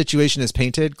much a situation is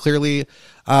painted, clearly,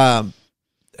 I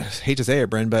hate to say it,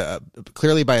 Bryn, but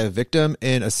clearly by a victim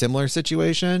in a similar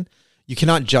situation, you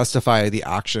cannot justify the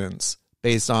actions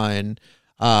based on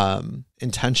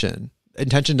intention.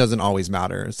 Intention doesn't always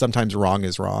matter. Sometimes wrong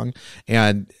is wrong.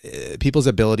 And people's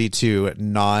ability to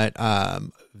not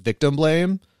victim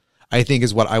blame, I think,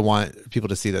 is what I want people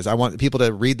to see this. I want people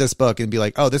to read this book and be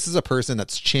like, oh, this is a person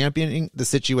that's championing the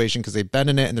situation because they've been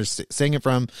in it and they're saying it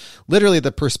from literally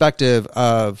the perspective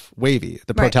of Wavy,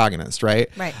 the protagonist, right?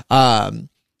 Right.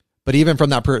 But even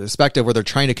from that perspective where they're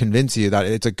trying to convince you that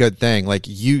it's a good thing, like,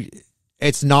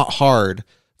 it's not hard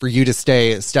for you to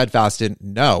stay steadfast in,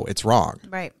 no, it's wrong.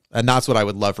 Right. And that's what I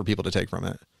would love for people to take from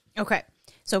it. Okay.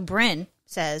 So Bryn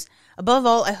says, above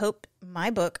all, I hope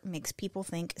my book makes people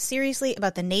think seriously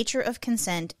about the nature of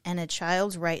consent and a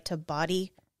child's right to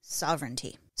body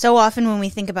sovereignty. So often when we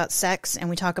think about sex and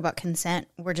we talk about consent,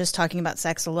 we're just talking about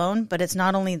sex alone, but it's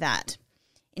not only that.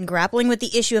 In grappling with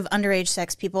the issue of underage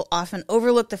sex, people often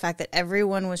overlook the fact that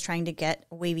everyone was trying to get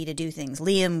Wavy to do things.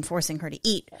 Liam forcing her to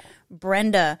eat.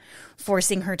 Brenda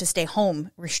forcing her to stay home,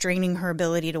 restraining her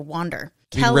ability to wander.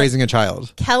 Raising a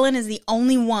child. Kellen is the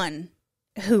only one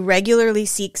who regularly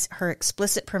seeks her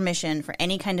explicit permission for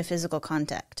any kind of physical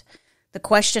contact. The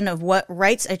question of what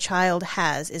rights a child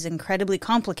has is incredibly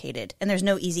complicated, and there's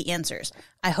no easy answers.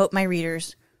 I hope my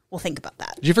readers will think about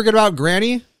that. Did you forget about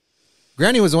Granny?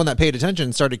 Granny was the one that paid attention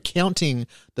and started counting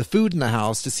the food in the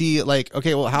house to see, like,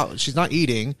 okay, well, how she's not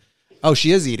eating. Oh,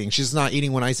 she is eating. She's not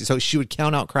eating when I see. So she would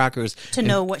count out crackers to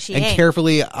know what she ate. And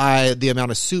carefully the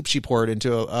amount of soup she poured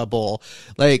into a bowl.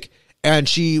 Like, and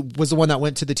she was the one that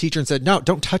went to the teacher and said, no,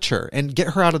 don't touch her and get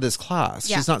her out of this class.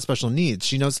 Yeah. She's not special needs.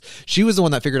 She knows. She was the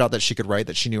one that figured out that she could write,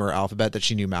 that she knew her alphabet, that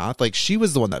she knew math. Like, she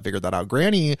was the one that figured that out.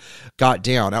 Granny got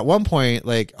down. At one point,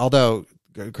 like, although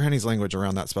Granny's language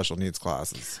around that special needs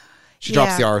class is... She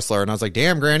drops the R slur, and I was like,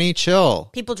 damn, Granny,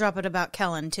 chill. People drop it about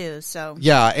Kellen, too, so...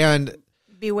 Yeah, and...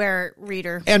 Beware,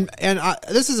 reader. And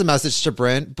this is a message to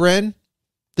Bryn. Bryn,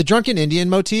 the drunken Indian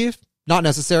motif, not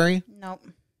necessary. Nope.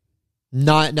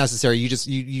 Not necessary.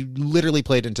 You literally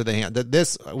played into the hand.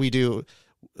 This we do...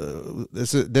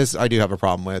 This I do have a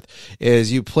problem with,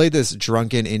 is you play this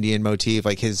drunken Indian motif,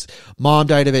 like his mom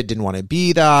died of it, didn't want to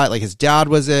be that, like his dad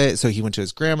was it, so he went to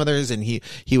his grandmother's and he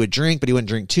would drink, but he wouldn't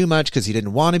drink too much because he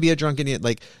didn't want to be a drunken Indian.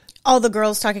 Like, all the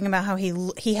girls talking about how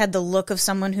he had the look of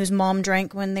someone whose mom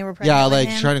drank when they were pregnant. Yeah, like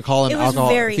with him. Trying to call him alcohol,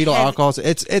 fetal alcohol.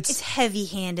 It's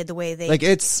heavy-handed the way they like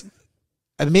it's.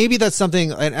 Maybe that's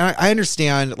something, and I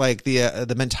understand like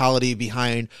the mentality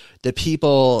behind the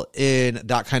people in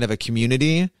that kind of a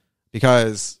community,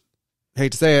 because I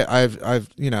hate to say it, I've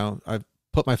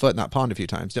put my foot in that pond a few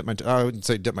times. I wouldn't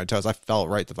say dip my toes. I fell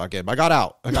right the fuck in, but I got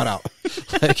out.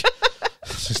 Like, it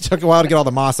just took a while to get all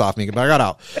the moss off me, but I got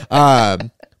out.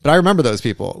 But I remember those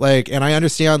people, like, and I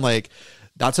understand like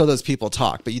that's how those people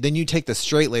talk. But then you take the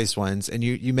straight-laced ones and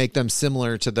you make them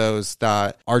similar to those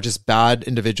that are just bad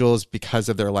individuals because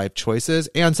of their life choices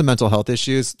and some mental health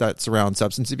issues that surround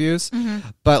substance abuse.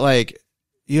 But like,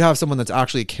 you have someone that's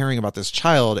actually caring about this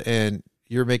child and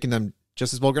you're making them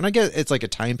just as vulgar. And I get it's like a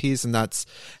timepiece and that's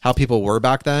how people were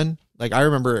back then. Like, I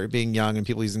remember being young and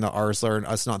people using the R slur and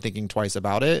us not thinking twice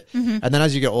about it. And then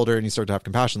as you get older and you start to have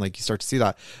compassion, like, you start to see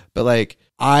that. But like,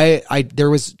 there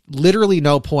was literally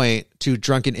no point to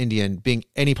Drunken Indian being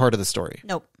any part of the story.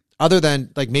 Nope. Other than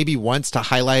like maybe once to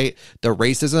highlight the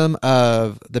racism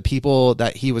of the people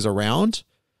that he was around,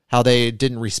 how they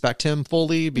didn't respect him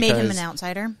fully because made him an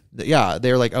outsider. Yeah,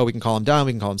 they're like, oh, we can call him dumb,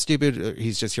 we can call him stupid.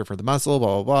 He's just here for the muscle,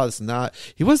 blah blah blah, this and that.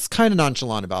 He was kind of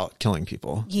nonchalant about killing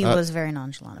people. He was very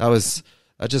nonchalant.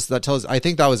 That tells. I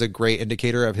think that was a great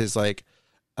indicator of his like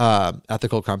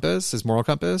ethical compass, his moral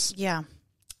compass. Yeah.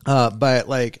 But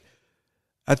like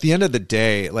at the end of the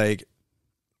day, like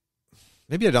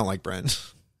maybe I don't like Bryn.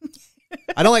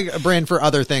 I don't like Bryn for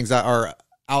other things that are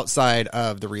outside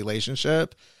of the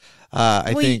relationship.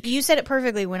 I think you said it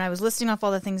perfectly when I was listing off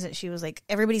all the things that she was like,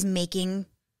 everybody's making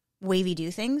Wavy do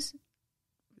things.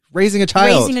 Raising a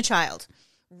child.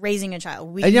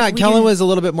 Kellen was a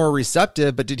little bit more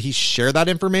receptive, but did he share that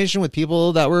information with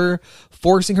people that were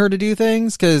forcing her to do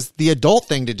things? Because the adult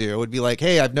thing to do would be like,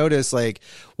 hey, I've noticed, like,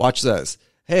 watch this.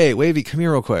 Hey, Wavy, come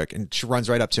here real quick. And she runs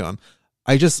right up to him.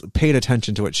 I just paid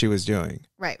attention to what she was doing.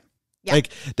 Right. Yeah.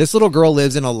 Like, this little girl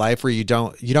lives in a life where you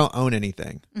don't own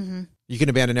anything. You can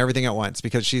abandon everything at once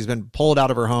because she's been pulled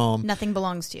out of her home. Nothing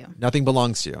belongs to you. Nothing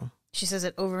belongs to you. She says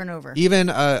it over and over. Even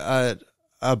a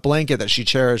blanket that she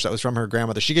cherished that was from her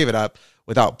grandmother, she gave it up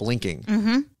without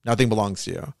blinking. Nothing belongs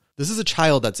to you. This is a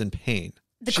child that's in pain.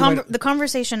 The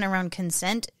conversation around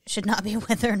consent should not be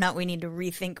whether or not we need to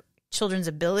rethink children's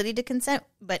ability to consent,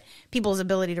 but people's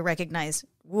ability to recognize,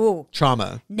 whoa,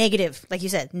 trauma, negative, like you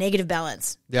said, negative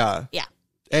balance. Yeah.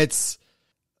 It's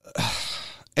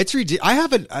ridiculous. I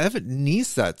have a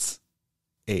niece that's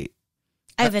 8.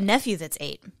 I have a nephew that's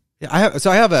 8. Yeah, I have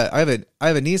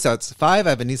a niece that's 5. I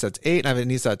have a niece that's 8, and I have a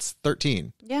niece that's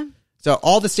 13. Yeah. So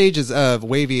all the stages of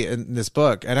Wavy in this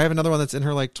book, and I have another one that's in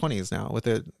her like 20s now with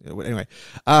it. Anyway,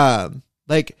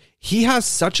 like, he has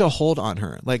such a hold on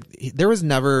her. Like, there was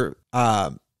never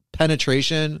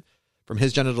penetration from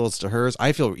his genitals to hers.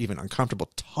 I feel even uncomfortable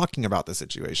talking about the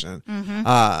situation.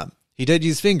 He did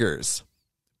use fingers,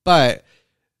 but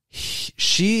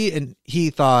he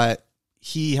thought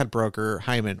he had broke her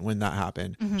hymen when that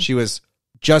happened. She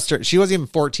wasn't even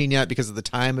 14 yet because of the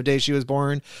time of day she was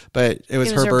born, but it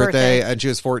was her birthday and she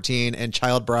was 14, and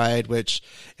child bride, which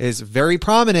is very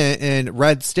prominent in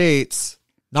red states,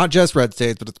 not just red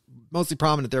states, but it's mostly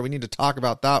prominent there. We need to talk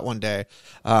about that one day.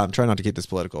 Try not to keep this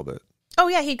political, but. Oh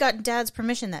yeah, he got Dad's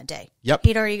permission that day. Yep.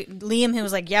 Liam, who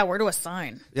was like, yeah, where do I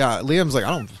sign? Yeah, Liam's like, I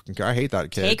don't fucking care. I hate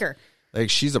that kid. Take her. Like,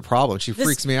 she's a problem. She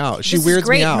freaks me out. She weirds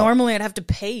me out. Normally, I'd have to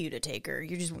pay you to take her.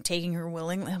 You're just taking her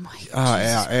willingly. I'm like,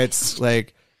 yeah, it's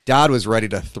like Dad was ready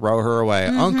to throw her away.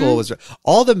 Uncle was.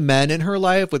 All the men in her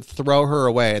life would throw her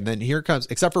away, and then here comes,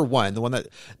 except for one, the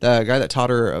guy that taught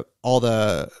her all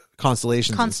the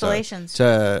constellations and stuff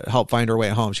to help find her way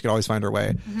home. She could always find her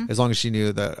way as long as she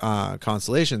knew the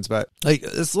constellations. But like,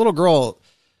 this little girl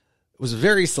was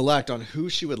very select on who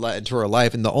she would let into her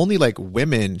life, and the only like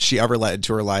women she ever let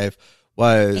into her life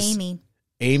was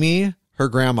Amy, her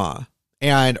grandma,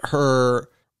 and her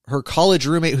college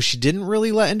roommate, who she didn't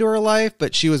really let into her life,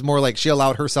 but she was more like, she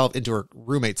allowed herself into her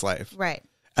roommate's life. Right.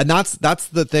 And that's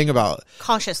the thing about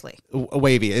cautiously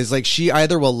Wavy, is like, she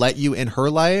either will let you in her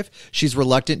life, she's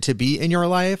reluctant to be in your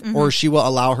life, or she will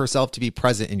allow herself to be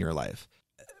present in your life.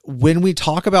 When we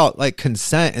talk about like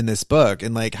consent in this book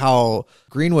and like how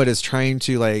Greenwood is trying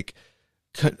to like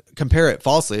compare it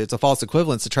falsely, it's a false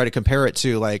equivalence to try to compare it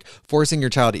to like forcing your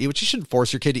child to eat, which you shouldn't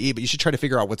force your kid to eat, but you should try to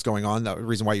figure out what's going on. The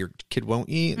reason why your kid won't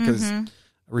eat, because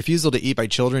refusal to eat by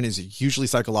children is usually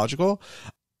psychological.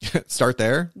 Start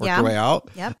there, work your way out.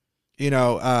 Yep. You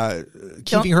know,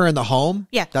 keeping her in the home.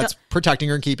 Yeah. That's protecting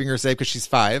her and keeping her safe because she's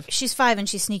 5. She's 5 and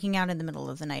she's sneaking out in the middle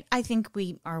of the night. I think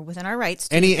we are within our rights.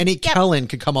 Any Kellen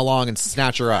could come along and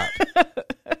snatch her up.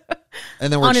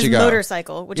 And then where'd on she his go?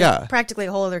 Motorcycle, which is practically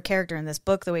a whole other character in this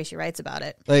book, the way she writes about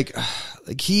it. Like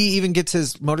he even gets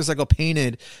his motorcycle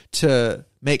painted to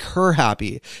make her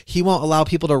happy. He won't allow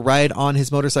people to ride on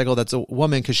his motorcycle that's a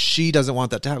woman because she doesn't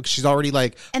want that to happen. She's already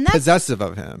like possessive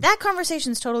of him. That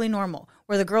conversation's totally normal.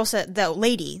 Where the girl said, the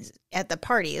lady at the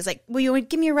party is like, "Will you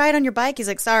give me a ride on your bike?" He's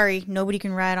like, "Sorry, nobody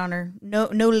can ride on her. No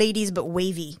ladies but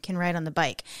Wavy can ride on the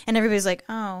bike." And everybody's like,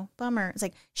 "Oh, bummer." It's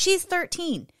like, she's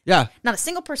 13. Yeah. Not a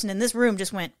single person in this room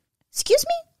just went, "Excuse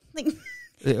me?"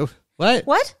 Like, what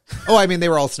What? Oh, I mean, they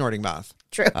were all snorting meth.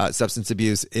 True. Substance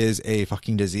abuse is a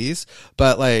fucking disease.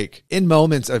 But like in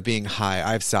moments of being high,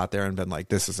 I've sat there and been like,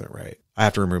 this isn't right. I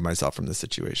have to remove myself from this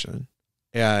situation.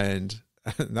 And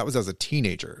that was as a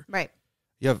teenager. Right.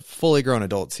 You have fully grown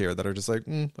adults here that are just like,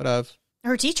 whatever.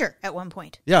 Her teacher at one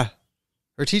point. Yeah.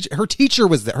 Her teacher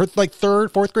was there. Her like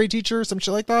fourth grade teacher, some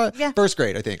shit like that. Yeah. First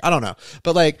grade, I think. I don't know.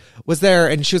 But like was there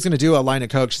and she was going to do a line of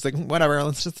coke. She's like, whatever,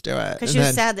 let's just do it. Because she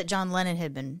was sad that John Lennon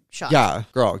had been shot. Yeah.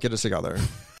 Girl, get us together.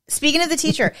 Speaking of the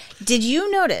teacher, did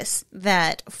you notice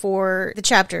that for the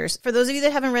chapters, for those of you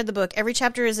that haven't read the book, every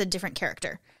chapter is a different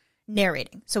character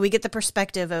narrating. So we get the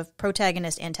perspective of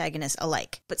protagonist, antagonist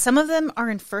alike. But some of them are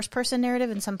in first person narrative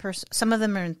and some of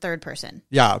them are in third person.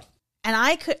 Yeah. And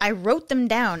I wrote them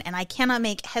down, and I cannot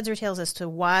make heads or tails as to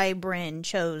why Bryn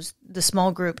chose the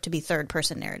small group to be third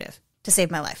person narrative to save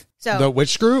my life. So The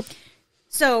which group?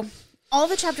 So all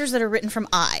the chapters that are written from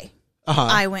I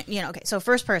went, okay, so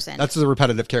first person. That's the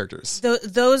repetitive characters.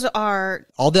 Those are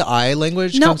all the I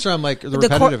language comes from like the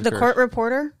repetitive. The court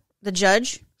reporter, the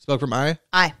judge. Spoke from I?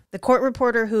 The court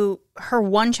reporter who her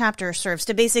one chapter serves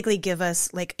to basically give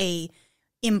us like a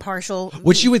impartial.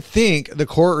 Which you would think the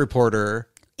court reporter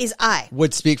is I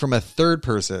would speak from a third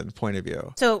person point of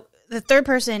view. So the third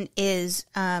person is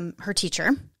her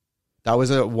teacher. That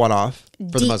was a one-off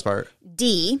for the most part.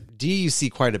 D you see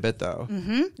quite a bit though.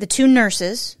 Mm-hmm. The two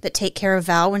nurses that take care of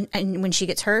Val when she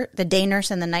gets hurt, the day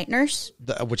nurse and the night nurse.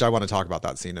 Which I want to talk about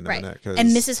that scene in a minute. And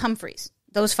Mrs. Humphreys.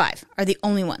 Those 5 are the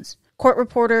only ones. Court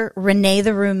reporter, Renee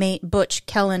the roommate, Butch,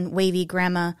 Kellen, Wavy,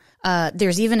 Grandma.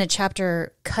 There's even a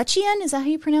chapter, Cutchian, is that how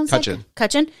you pronounce it?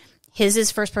 Cutchian. His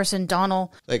is first person,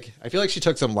 Donald. Like, I feel like she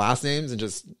took some last names and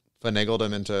just finagled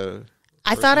them into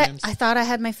I thought I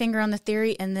had my finger on the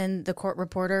theory, and then the court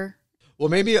reporter. Well,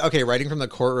 maybe, okay, writing from the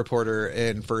court reporter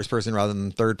in first person rather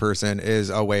than third person is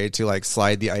a way to like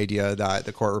slide the idea that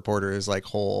the court reporter's like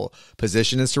whole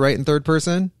position is to write in third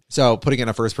person. So putting in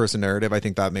a first person narrative, I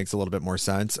think that makes a little bit more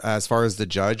sense. As far as the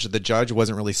judge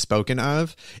wasn't really spoken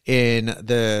of in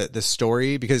the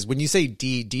story, because when you say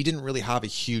D didn't really have a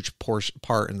huge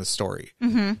part in the story.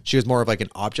 Mm-hmm. She was more of like an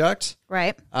object,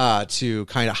 right? To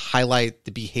kind of highlight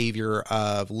the behavior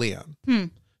of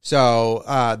Liam.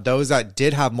 So those that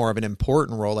did have more of an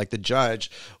important role, like the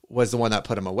judge was the one that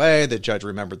put him away. The judge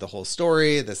remembered the whole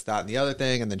story, this, that, and the other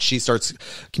thing. And then she starts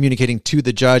communicating to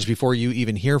the judge before you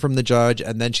even hear from the judge.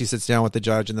 And then she sits down with the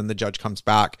judge, and then the judge comes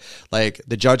back. Like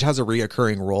the judge has a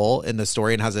reoccurring role in the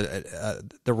story and has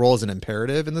the role is an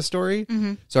imperative in the story.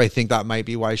 Mm-hmm. So I think that might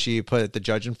be why she put the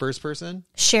judge in first person.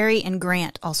 Sherry and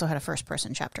Grant also had a first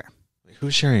person chapter.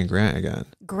 Who's Sherry and Grant again?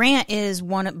 Grant is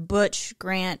one of Butch,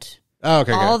 Grant. Oh,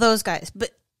 okay. All those guys. But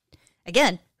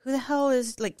again, who the hell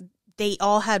is like, they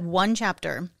all had one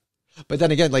chapter. But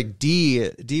then again, like D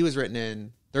was written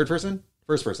in third person,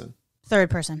 first person,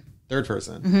 third person.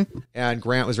 Mm-hmm. And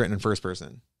Grant was written in first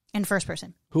person. In first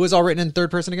person. Who was all written in third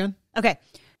person again? Okay.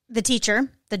 The teacher,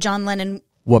 the John Lennon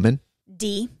woman.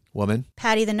 D. Woman.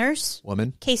 Patty the nurse.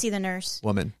 Woman. Casey the nurse.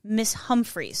 Woman. Miss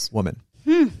Humphreys. Woman.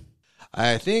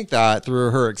 I think that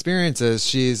through her experiences,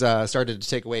 she's started to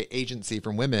take away agency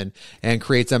from women and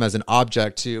creates them as an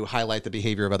object to highlight the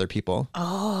behavior of other people.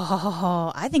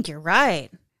 Oh, I think you're right.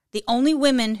 The only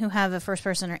women who have a first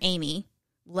person are Amy.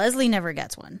 Leslie never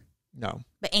gets one. No.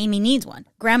 But Amy needs one.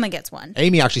 Grandma gets one.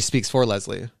 Amy actually speaks for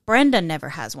Leslie. Brenda never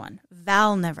has one.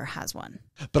 Val never has one.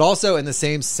 But also in the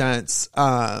same sense,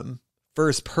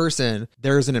 first person,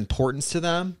 there's an importance to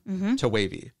them to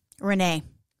Wavy. Renee,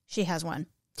 she has one.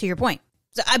 To your point.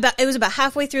 So it was about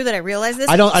halfway through that I realized this.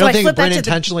 I don't think Bryn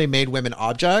intentionally made women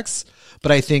objects,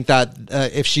 but I think that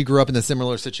if she grew up in a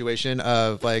similar situation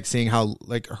of like seeing how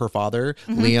like her father,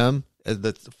 Liam,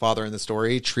 the father in the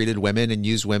story, treated women and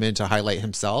used women to highlight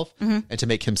himself and to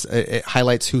make him, it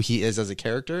highlights who he is as a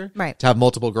character. Right. To have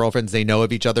multiple girlfriends, they know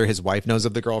of each other. His wife knows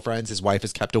of the girlfriends. His wife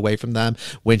is kept away from them.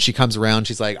 When she comes around,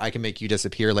 she's like, I can make you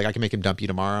disappear. Like I can make him dump you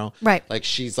tomorrow. Right. Like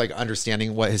she's like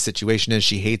understanding what his situation is.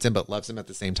 She hates him, but loves him at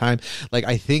the same time. Like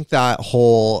I think that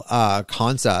whole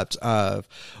concept of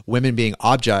women being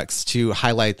objects to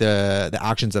highlight the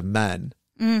actions of men.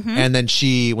 Mm-hmm. And then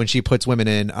when she puts women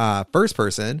in first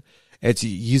person, it's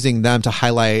using them to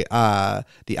highlight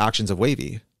the actions of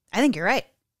Wavy. I think you're right.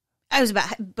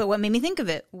 But what made me think of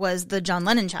it was the John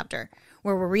Lennon chapter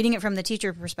where we're reading it from the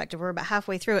teacher perspective. We're about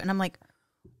halfway through it, and I'm like,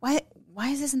 why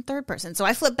is this in third person? So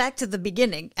I flipped back to the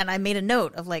beginning, and I made a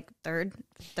note of like third.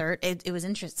 It was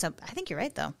interesting. So I think you're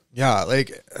right, though. Yeah,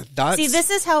 like that's... See,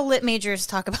 this is how lit majors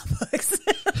talk about books.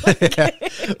 We're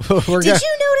Did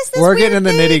you notice this? We're getting in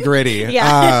the nitty gritty.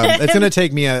 Yeah. It's gonna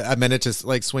take me a minute to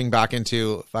like swing back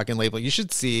into fucking label. You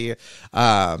should see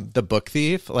the Book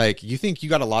Thief. Like, you think you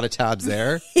got a lot of tabs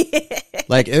there?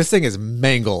 Like, this thing is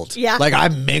mangled. Yeah. Like,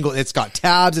 I'm mangled. It's got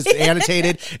tabs. It's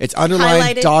annotated. It's underlined,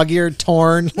 Highlighted. dog-eared,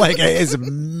 torn. Like, it is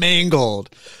mangled.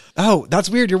 Oh, that's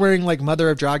weird. You're wearing like Mother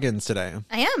of Dragons today.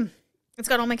 I am. It's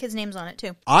got all my kids' names on it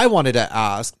too. I wanted to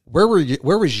ask, where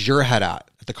was your head at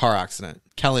the car accident?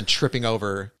 Kellen tripping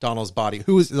over Donald's body.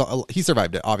 He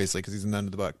survived it, obviously, because he's in the end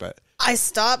of the book. But I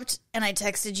stopped and I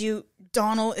texted you.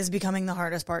 Donald is becoming the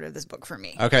hardest part of this book for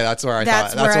me. Okay, that's where I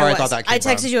thought that came I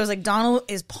texted from. you. I was like, Donald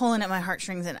is pulling at my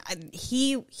heartstrings, and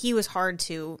he was hard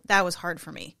to. That was hard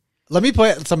for me. Let me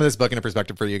put some of this book into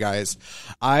perspective for you guys.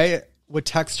 I would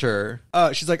text her.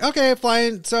 She's like, okay,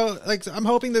 fine. So, like, I'm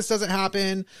hoping this doesn't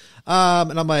happen.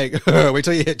 And I'm like, wait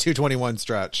till you hit 221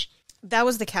 stretch. That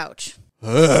was the couch.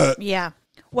 Yeah.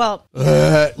 Well,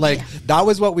 that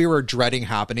was what we were dreading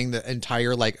happening the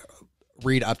entire like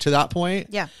read up to that point.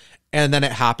 Yeah. And then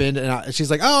it happened, and she's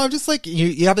like, "Oh, I'm just like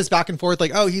you have this back and forth,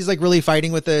 like, oh, he's like really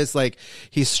fighting with this, like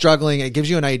he's struggling." It gives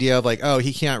you an idea of like, oh,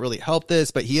 he can't really help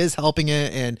this, but he is helping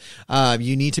it, and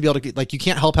you need to be able to like, you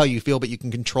can't help how you feel, but you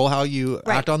can control how you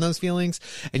act on those feelings.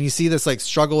 And you see this like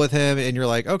struggle with him, and you're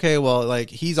like, okay, well, like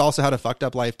he's also had a fucked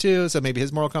up life too, so maybe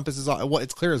his moral compass is off. Well,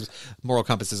 it's clear his moral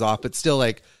compass is off, but still,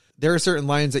 like there are certain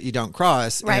lines that you don't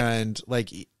cross, and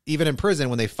like even in prison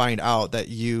when they find out that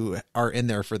you are in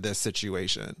there for this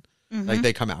situation. Like,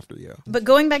 they come after you. But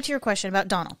going back to your question about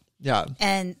Donald. Yeah.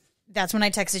 And that's when I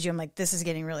texted you. I'm like, this is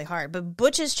getting really hard. But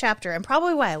Butch's chapter, and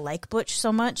probably why I like Butch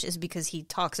so much, is because he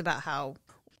talks about how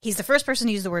he's the first person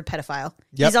to use the word pedophile.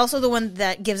 Yep. He's also the one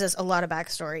that gives us a lot of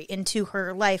backstory into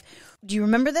her life. Do you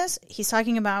remember this? He's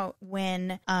talking about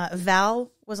when Val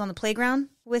was on the playground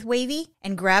with Wavy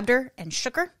and grabbed her and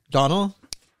shook her. Donald?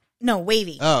 No,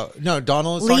 Wavy. Oh, no,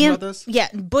 Donald is talking about this? Yeah,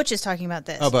 Butch is talking about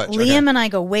this. Oh, Butch. Liam and I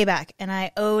go way back, and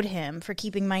I owed him for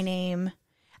keeping my name.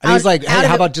 And he's like, hey,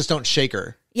 how about just don't shake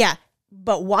her? Yeah,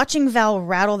 but watching Val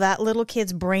rattle that little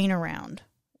kid's brain around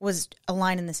was a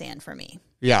line in the sand for me.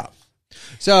 Yeah.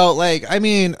 So, like, I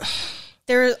mean,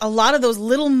 there are a lot of those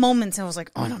little moments, and I was like,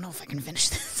 oh, I don't know if I can finish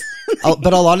this.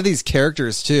 But a lot of these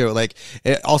characters, too, like,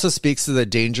 it also speaks to the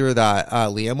danger that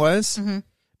Liam was. Mm-hmm.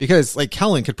 Because, like,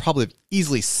 Kellen could probably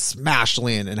easily smash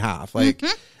Liam in half. Like,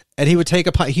 and he would take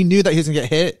a punch. He knew that he was going to get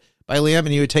hit by Liam, and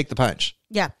he would take the punch.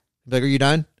 Yeah. Like, are you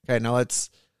done? Okay, now let's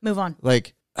move on.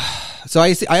 Like, so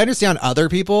I understand other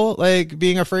people, like,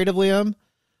 being afraid of Liam.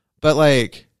 But,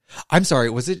 like, I'm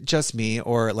sorry, was it just me?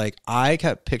 Or, like, I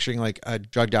kept picturing, like, a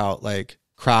drugged out, like,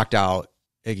 cracked out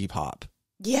Iggy Pop.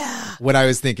 Yeah. What I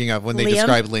was thinking of when they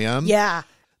described Liam. Yeah.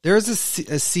 There's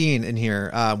a scene in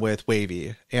here with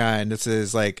Wavy, and this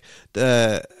is like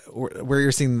where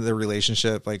you're seeing the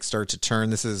relationship like start to turn.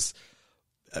 This is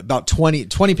about 20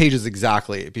 pages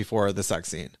exactly before the sex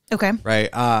scene. Okay. Right.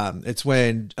 It's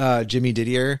when Jimmy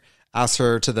Didier asks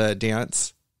her to the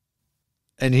dance,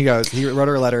 and he wrote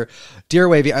her a letter. Dear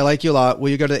Wavy, I like you a lot. Will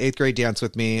you go to the 8th grade dance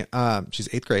with me? She's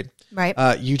 8th grade.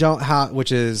 Right. You don't have,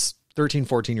 which is 13,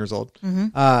 14 years old.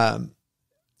 Mm-hmm.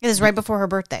 It was right before her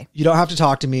birthday. You don't have to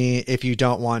talk to me if you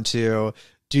don't want to.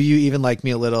 Do you even like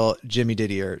me a little, Jimmy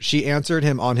Didier? She answered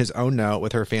him on his own note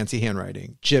with her fancy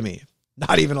handwriting. Jimmy,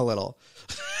 not even a little.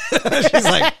 She's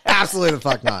like, absolutely the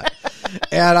fuck not.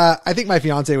 And I think my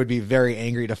fiance would be very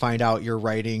angry to find out you're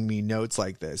writing me notes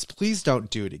like this. Please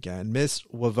don't do it again. Miss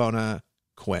Wavona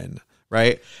Quinn.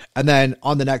 Right. And then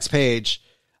on the next page,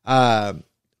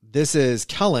 this is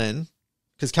Kellen.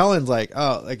 Because Kellen's like,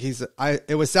 oh, like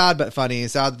it was sad but funny.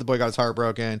 Sad that the boy got his heart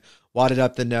broken, wadded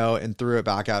up the note and threw it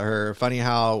back at her. Funny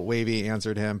how Wavy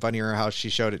answered him. Funnier how she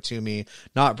showed it to me.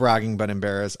 Not bragging but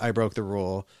embarrassed. I broke the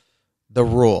rule. The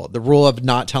rule of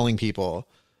not telling people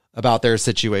about their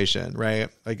situation, right?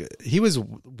 Like he was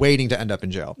waiting to end up in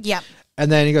jail. Yeah.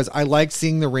 And then he goes, I liked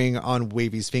seeing the ring on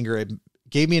Wavy's finger. It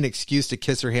gave me an excuse to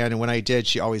kiss her hand, and when I did,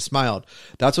 she always smiled.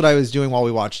 That's what I was doing while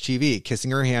we watched TV,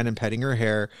 kissing her hand and petting her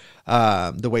hair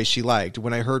the way she liked.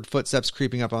 When I heard footsteps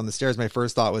creeping up on the stairs, my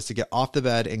first thought was to get off the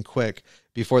bed and quick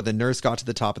before the nurse got to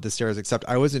the top of the stairs, except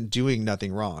I wasn't doing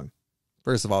nothing wrong.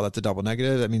 First of all, that's a double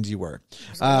negative. That means you were.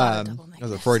 That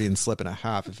was a Freudian slip and a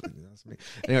half.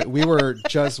 Anyway, we were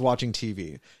just watching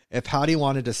TV. If Patty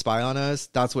wanted to spy on us,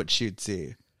 that's what she'd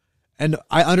see. And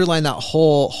I underlined that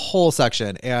whole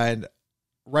section, and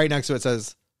right next to it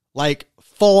says, like,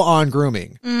 full on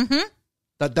grooming. Mm-hmm.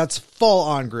 That's full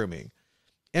on grooming.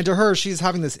 And to her, she's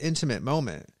having this intimate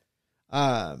moment.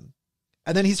 And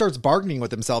And then he starts bargaining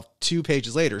with himself 2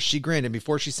 pages later. She grinned, and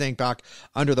before she sank back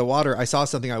under the water, I saw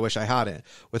something I wish I hadn't.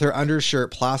 With her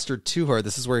undershirt plastered to her,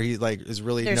 this is where he like is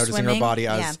really noticing swimming. Her body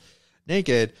as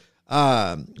naked.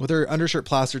 With her undershirt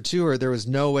plastered to her, there was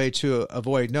no way to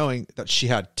avoid knowing that she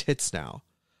had tits now.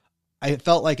 I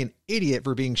felt like an idiot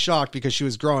for being shocked because she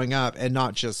was growing up and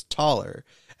not just taller.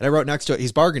 And I wrote next to it,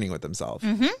 he's bargaining with himself.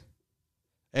 Mm-hmm.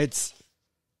 It's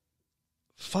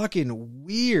fucking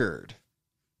weird.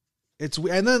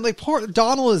 And then like poor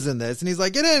Donald is in this and he's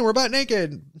like, get in, we're butt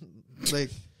naked.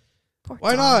 Like,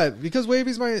 why not? Because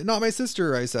Wavy's not my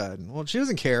sister, I said. Well, she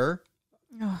doesn't care.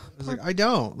 I was like, I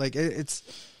don't. Like he's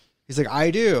like,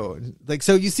 I do. Like,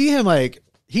 so you see him like,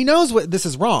 he knows what this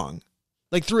is wrong.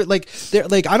 Like through it, like they're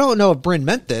like, I don't know if Bryn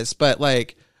meant this, but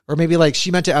like, or maybe like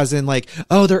she meant it as in like,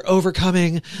 oh, they're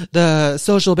overcoming the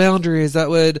social boundaries that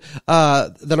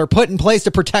that are put in place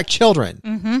to protect children.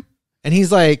 Mm-hmm. And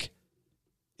he's like,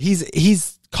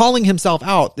 he's calling himself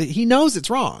out. He knows it's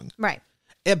wrong. Right.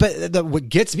 But what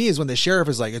gets me is when the sheriff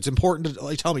is like, it's important to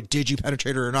like tell me, did you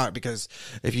penetrate her or not? Because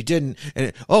if you didn't, and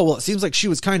it seems like she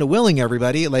was kind of willing,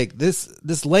 everybody. Like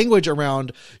this language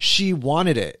around she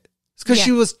wanted it. It's because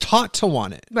she was taught to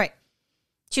want it. Right.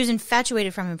 She was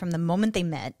infatuated from him from the moment they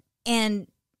met. And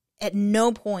at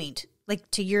no point, like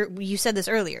you said this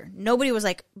earlier, nobody was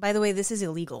like, by the way, this is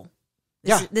illegal.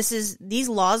 These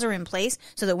laws are in place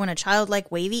so that when a child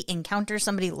like Wavy encounters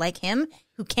somebody like him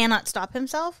who cannot stop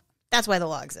himself, that's why the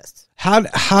law exists.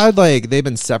 Had like they've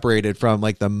been separated from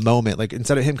like the moment, like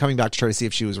instead of him coming back to try to see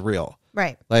if she was real.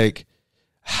 Right. Like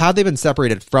had they been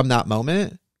separated from that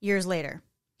moment, years later,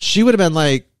 she would have been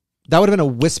like, that would have been a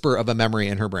whisper of a memory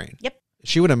in her brain. Yep.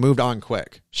 She would have moved on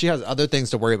quick. She has other things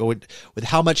to worry about with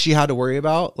how much she had to worry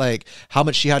about, like how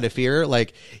much she had to fear.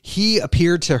 Like he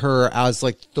appeared to her as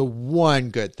like the one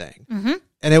good thing. Mm-hmm.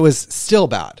 And it was still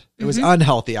bad. It was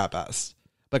unhealthy at best.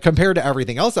 But compared to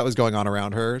everything else that was going on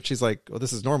around her, she's like, well,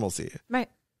 this is normalcy. Right.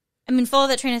 I mean, follow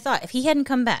that train of thought. If he hadn't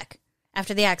come back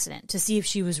after the accident to see if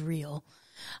she was real.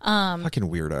 Fucking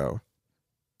weirdo.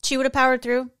 She would have powered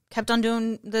through, kept on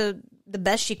doing the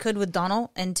best she could with Donald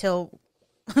until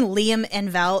Liam and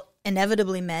Val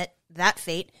inevitably met that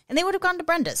fate, and they would have gone to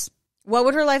Brenda's. What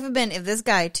would her life have been if this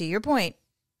guy, to your point,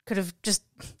 could have just...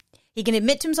 He can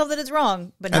admit to himself that it's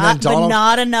wrong, but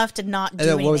not enough to not do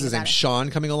anything. What was his name? Sean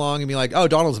coming along and be like, oh,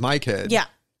 Donald's my kid. Yeah.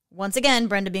 Once again,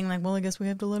 Brenda being like, well, I guess we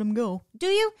have to let him go. Do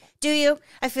you?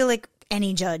 I feel like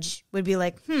any judge would be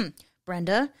like,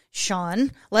 Brenda,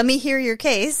 Sean, let me hear your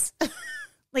case.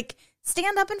 Like,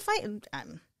 stand up and fight.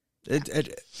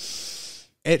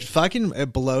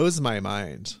 It blows my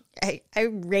mind. I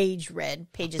rage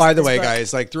read pages. By the way,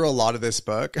 guys, like through a lot of this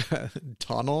book,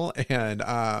 Donald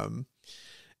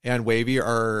and Wavy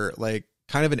are like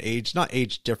kind of not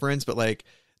age difference, but like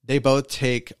they both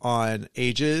take on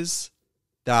ages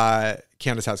that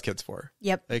Candice has kids for.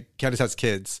 Yep. Like Candice has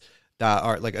kids that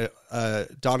are like a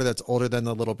daughter that's older than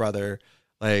the little brother.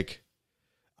 Like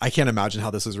I can't imagine how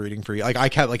this is reading for you. Like I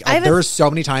can't, like there were so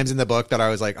many times in the book that I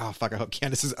was like, oh fuck, I hope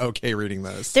Candice is okay reading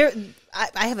this. I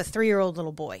have a 3-year-old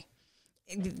little boy.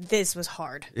 This was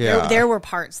hard. Yeah. There were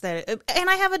parts that, and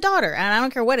I have a daughter, and I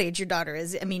don't care what age your daughter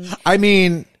is. I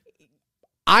mean,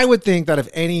 I would think that if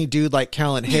any dude like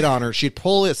Callan hit on her, she'd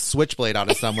pull a switchblade out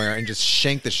of somewhere and just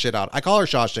shank the shit out. I call her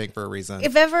Shawshank for a reason.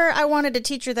 If ever I wanted to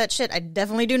teach her that shit, I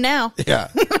definitely do now. Yeah.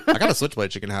 I got a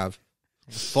switchblade she can have.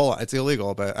 It's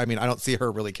illegal, but I mean, I don't see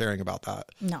her really caring about that.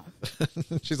 No.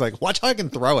 She's like, watch how I can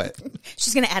throw it.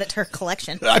 She's going to add it to her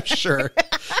collection. I'm sure.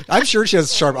 I'm sure she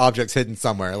has sharp objects hidden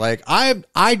somewhere. Like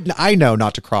I know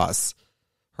not to cross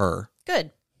her.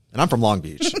 Good. And I'm from Long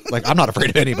Beach. Like, I'm not afraid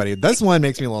of anybody. This one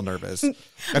makes me a little nervous. I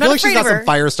feel like she's got some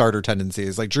fire starter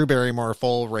tendencies. Like Drew Barrymore,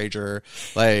 full rager.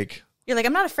 Like, you're like,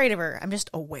 I'm not afraid of her. I'm just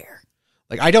aware.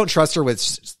 Like, I don't trust her with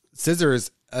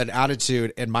scissors, an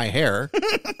attitude, and my hair.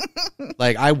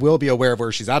 Like, I will be aware of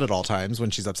where she's at all times when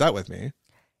she's upset with me.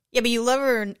 Yeah, but you love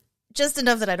her just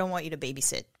enough that I don't want you to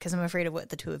babysit because I'm afraid of what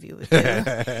the two of you would do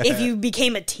if you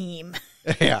became a team.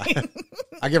 Yeah.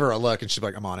 I give her a look and she's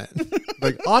like, I'm on it.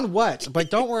 Like, on what? I'm like,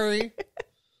 don't worry.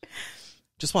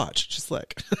 Just watch. Just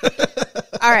look.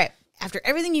 All right. After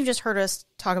everything you've just heard us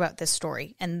talk about this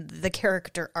story and the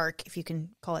character arc, if you can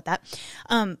call it that,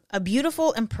 a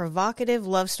beautiful and provocative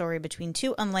love story between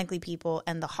two unlikely people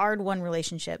and the hard-won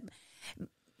relationship,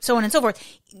 so on and so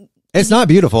forth. It's not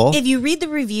beautiful. If you read the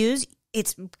reviews,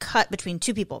 it's cut between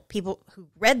two people who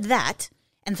read that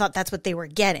and thought that's what they were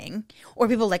getting, or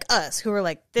people like us who were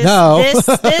like,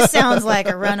 this sounds like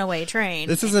a runaway train.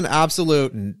 This is an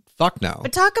absolute fuck no.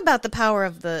 But talk about the power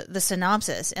of the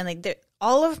synopsis, and like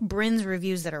all of Bryn's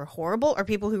reviews that are horrible are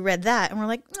people who read that and were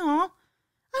like, oh,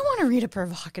 I want to read a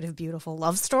provocative, beautiful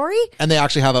love story. And they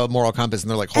actually have a moral compass, and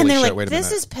they're like, holy shit, like, wait a minute.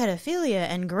 this is pedophilia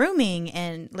and grooming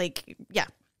and like, yeah.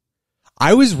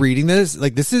 I was reading this,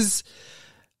 like, this is,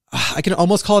 I can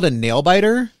almost call it a nail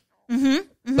biter. Mm-hmm,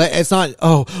 mm-hmm. But it's not,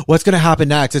 oh, what's going to happen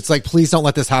next? It's like, please don't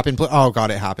let this happen. Oh,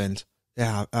 God, it happened.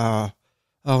 Yeah.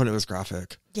 And it was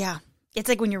graphic. Yeah. It's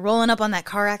like when you're rolling up on that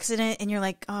car accident and you're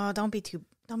like, oh, don't be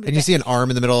And bad. you see an arm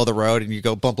in the middle of the road and you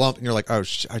go bump, and you're like, oh, I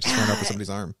just ran over somebody's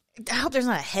arm. I hope there's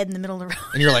not a head in the middle of the road.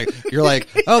 And you're like,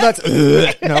 oh, that's,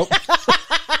 nope.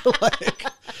 Like,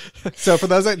 so for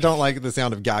those that don't like the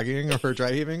sound of gagging or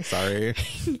dry heaving, sorry.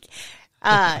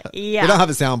 Yeah. We don't have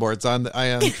a soundboard, so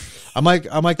I'm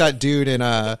like that dude in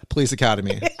Police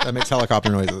Academy that makes helicopter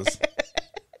noises.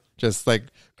 Just like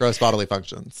gross bodily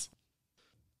functions.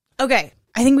 Okay.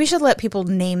 I think we should let people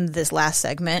name this last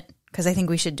segment because I think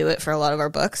we should do it for a lot of our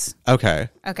books. Okay.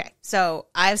 So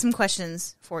I have some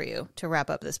questions for you to wrap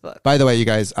up this book. By the way, you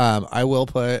guys, I will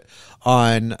put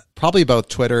on probably both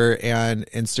Twitter and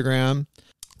Instagram.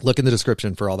 Look in the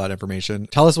description for all that information.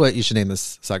 Tell us what you should name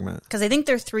this segment. Because I think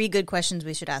there are 3 good questions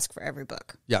we should ask for every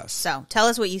book. Yes. So tell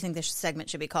us what you think this segment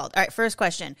should be called. All right, first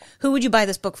question. Who would you buy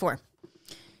this book for?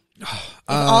 If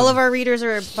all of our readers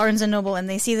are at Barnes & Noble and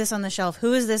they see this on the shelf,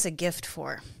 who is this a gift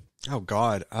for? Oh,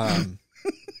 God. An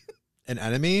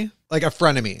enemy? Like a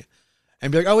frenemy.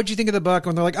 And be like, oh, what'd you think of the book?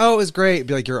 And they're like, oh, it was great.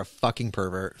 Be like, you're a fucking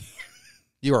pervert.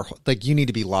 You are, like, you need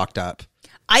to be locked up.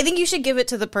 I think you should give it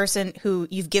to the person who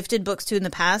you've gifted books to in the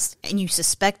past and you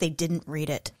suspect they didn't read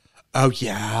it. Oh,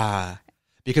 yeah.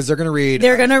 Because they're going to read...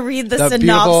 They're going to read the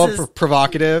synopsis. Beautiful,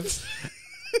 provocative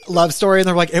love story. And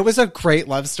they're like, it was a great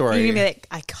love story. You're going to be like,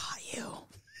 I caught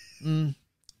you.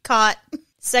 Caught.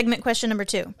 Segment question number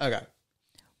 2. Okay.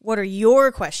 What are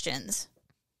your questions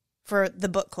for the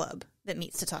book club that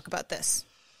meets to talk about this?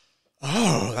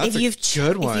 Oh, that's a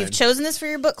good one. If you've chosen this for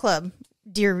your book club,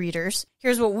 dear readers,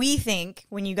 here's what we think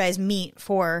when you guys meet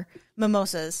for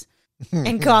mimosas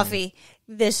and coffee.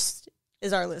 This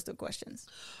is our list of questions.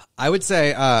 I would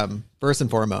say, first and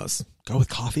foremost, go with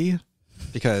coffee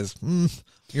because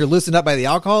you're loosened up by the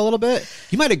alcohol a little bit.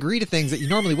 You might agree to things that you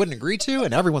normally wouldn't agree to,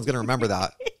 and everyone's going to remember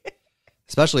that,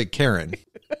 especially Karen.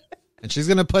 And she's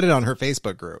going to put it on her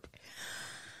Facebook group,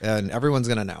 and everyone's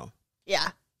going to know. Yeah.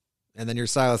 And then your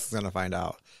stylist is going to find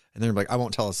out, and they're like, I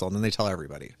won't tell a soul. And then they tell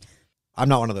everybody. I'm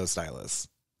not one of those stylists.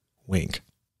 Wink.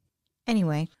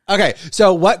 Anyway. Okay.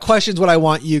 So what questions would I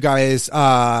want you guys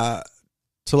to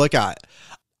look at?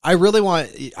 I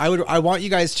want you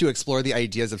guys to explore the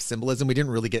ideas of symbolism. We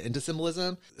didn't really get into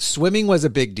symbolism. Swimming was a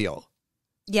big deal.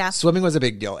 Yeah. Swimming was a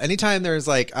big deal. Anytime there's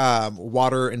like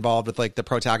water involved with like the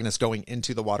protagonist going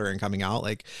into the water and coming out,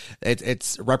 like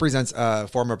it represents a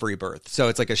form of rebirth. So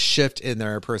it's like a shift in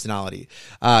their personality.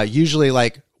 Usually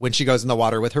like when she goes in the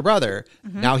water with her brother,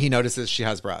 now he notices she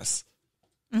has breasts.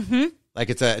 Mm-hmm. Like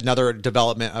it's another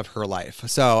development of her life.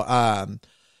 So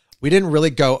we didn't really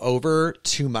go over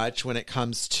too much when it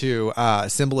comes to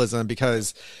symbolism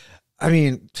because I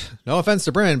mean, no offense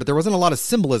to Bryn, but there wasn't a lot of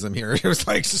symbolism here. It was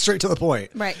like straight to the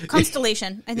point. Right.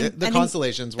 Constellation. I think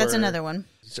constellations that's were another one.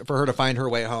 For her to find her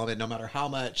way home, and no matter how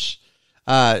much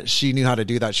she knew how to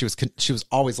do that, she was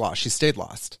always lost. She stayed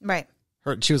lost. Right.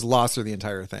 She was lost through the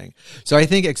entire thing. So I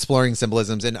think exploring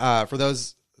symbolisms and for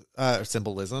those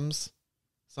symbolisms,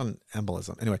 it's not an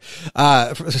embolism. Anyway,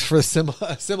 for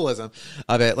the symbolism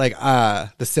of it, like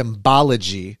the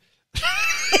symbology.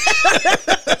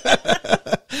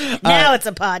 Now it's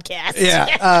a podcast.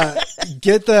 Yeah.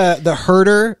 Get the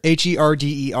Herder,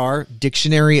 Herder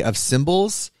dictionary of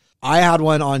symbols. I had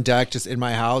one on deck just in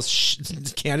my house.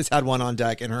 Candice had one on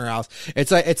deck in her house.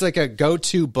 It's like a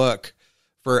go-to book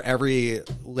for every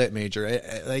lit major.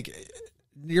 Like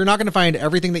you're not going to find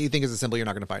everything that you think is a symbol. You're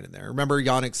not going to find in there. Remember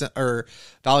Ionic or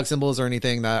phallic symbols or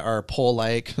anything that are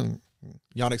pole-like.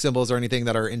 Ionic symbols or anything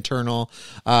that are internal,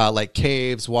 like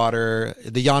caves, water.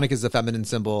 The Ionic is the feminine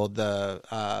symbol. The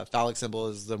phallic symbol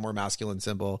is the more masculine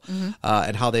symbol,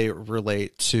 and how they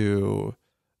relate to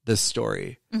this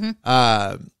story.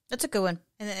 Mm-hmm. That's a good one.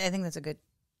 And I think that's a good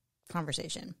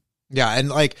conversation. Yeah, and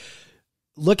like,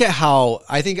 look at how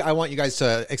I think I want you guys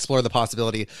to explore the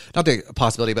possibility, not the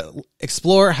possibility, but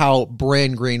explore how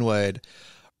Bryn Greenwood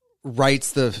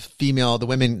writes the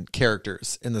women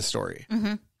characters in the story.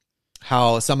 Mm-hmm.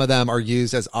 How some of them are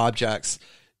used as objects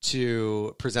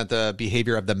to present the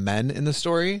behavior of the men in the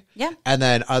story. Yeah. And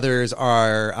then others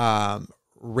are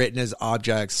written as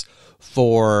objects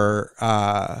for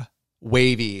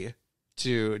Wavy,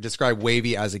 to describe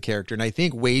Wavy as a character. And I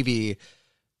think Wavy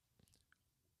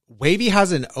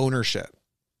has an ownership.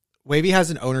 Wavy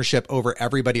has an ownership over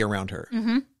everybody around her.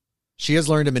 Mm-hmm. She has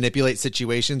learned to manipulate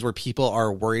situations where people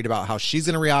are worried about how she's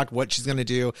going to react, what she's going to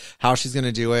do, how she's going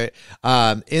to do it,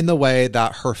 in the way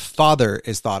that her father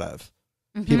is thought of.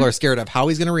 Mm-hmm. People are scared of how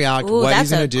he's going to react, what he's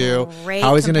going to do,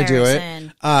 how he's going to do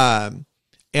it.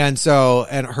 And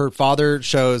her father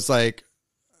shows like,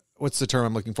 what's the term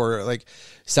I'm looking for? Like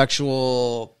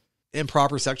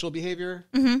improper sexual behavior,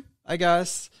 I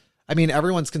guess. I mean,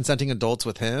 everyone's consenting adults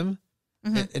with him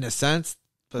in a sense,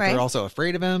 but they're also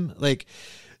afraid of him. Like,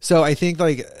 so I think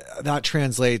like that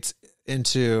translates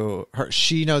into her.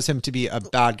 She knows him to be a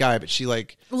bad guy, but she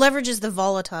like leverages the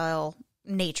volatile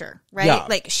nature, right? Yeah.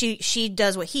 Like she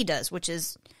does what he does, which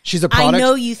is she's a product. I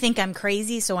know you think I'm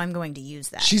crazy, so I'm going to use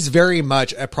that. She's very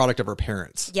much a product of her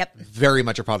parents. Yep. Very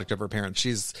much a product of her parents.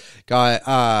 She's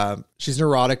got she's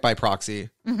neurotic by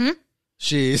proxy. Mm-hmm.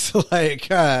 She's like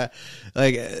the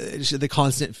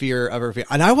constant fear of her.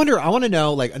 And I want to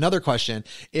know, like, another question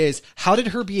is, how did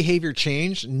her behavior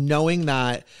change knowing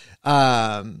that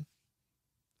the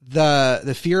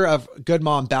fear of good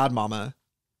mom, bad mama,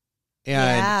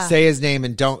 and say his name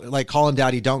and don't like call him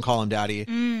daddy, don't call him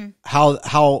daddy.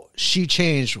 How she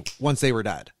changed once they were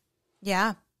dead.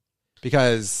 Yeah.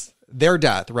 Because their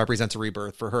death represents a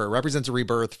rebirth for her, represents a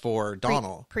rebirth for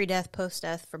Donald. Pre-death,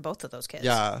 post-death for both of those kids.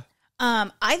 Yeah.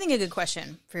 I think a good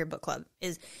question for your book club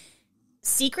is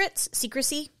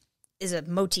secrecy is a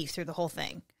motif through the whole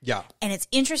thing. Yeah. And it's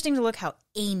interesting to look how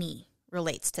Amy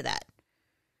relates to that.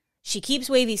 She keeps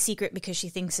Wavy secret because she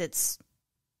thinks it's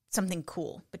something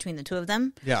cool between the two of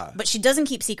them. Yeah. But she doesn't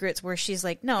keep secrets where she's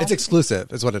like, no. It's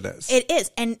exclusive is what it is. It is.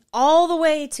 And all the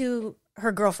way to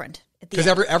her girlfriend at the end.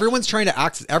 Because everyone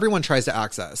tries to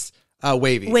access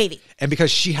Wavy. And because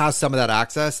she has some of that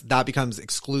access, that becomes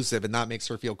exclusive, and that makes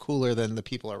her feel cooler than the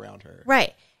people around her.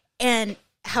 Right. And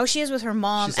how she is with her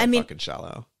mom. She's so fucking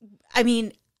shallow. I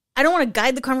mean, I don't want to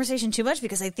guide the conversation too much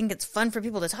because I think it's fun for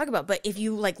people to talk about. But if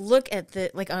you like look at the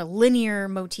like a linear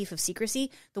motif of secrecy,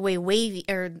 the way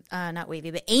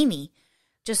Amy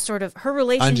just sort of her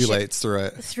relationship undulates through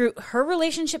it. Through her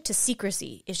relationship to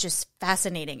secrecy is just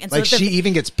fascinating. And like she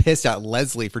even gets pissed at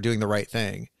Leslie for doing the right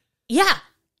thing. Yeah.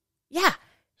 Yeah.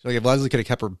 So like if Leslie could have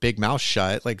kept her big mouth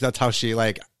shut, like that's how she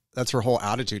like that's her whole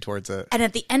attitude towards it. And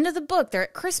at the end of the book, they're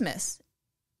at Christmas,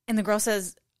 and the girl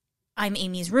says, "I'm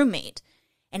Amy's roommate,"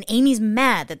 and Amy's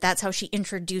mad that that's how she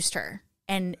introduced her,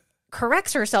 and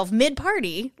corrects herself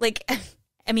mid-party. Like,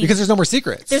 I mean, because there's no more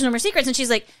secrets. There's no more secrets, and she's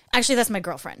like, "Actually, that's my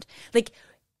girlfriend." Like.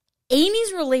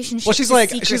 Amy's relationship. Well, she's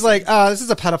like, this is a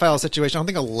pedophile situation. I don't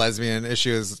think a lesbian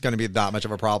issue is going to be that much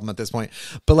of a problem at this point.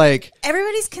 But like,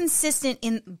 everybody's consistent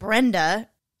in Brenda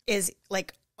is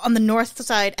like on the north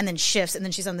side and then shifts and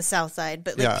then she's on the south side.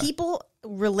 But like people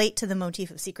relate to the motif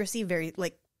of secrecy very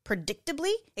like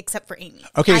predictably, except for Amy.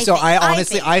 Okay,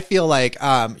 I feel like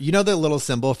you know the little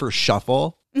symbol for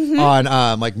shuffle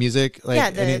on like music,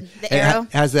 like the arrow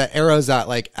has the arrows that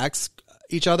like X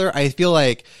each other. I feel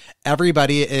like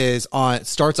everybody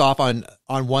starts off on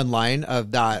one line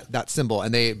of that symbol,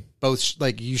 and they both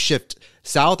like you shift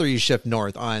south or you shift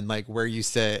north on like where you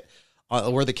sit,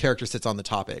 where the character sits on the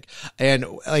topic. And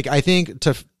like I think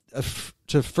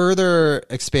to further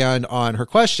expand on her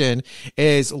question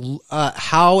is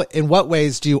how in what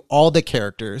ways do all the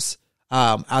characters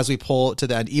as we pull to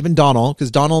the end, even Donald, because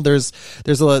Donald, there's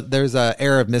a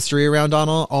air of mystery around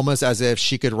Donald, almost as if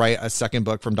she could write a second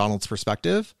book from Donald's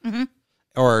perspective,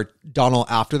 or Donald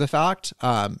after the fact.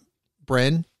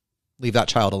 Bryn, leave that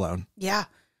child alone. Yeah,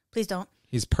 please don't.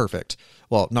 He's perfect.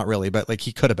 Well, not really, but like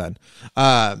he could have been.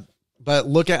 But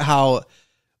look at how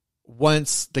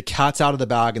once the cat's out of the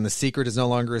bag and the secret is no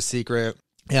longer a secret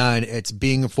and it's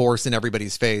being forced in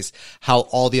everybody's face, how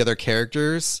all the other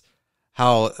characters,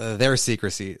 how their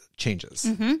secrecy changes.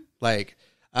 Like,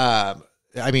 I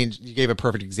mean, you gave a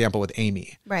perfect example with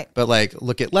Amy. Right. But like,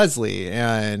 look at Leslie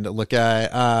and look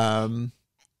at... and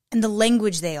the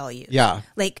language they all use. Yeah.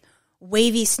 Like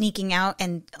Wavy sneaking out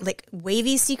and like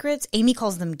Wavy's secrets, Amy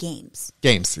calls them games.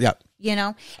 Games, yeah. You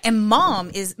know? And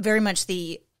Mom is very much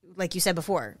like you said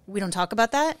before, we don't talk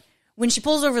about that. When she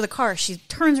pulls over the car, she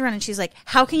turns around and she's like,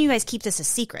 how can you guys keep this a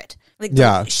secret? Like,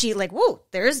 yeah. She like, whoa,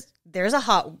 there's a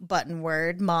hot button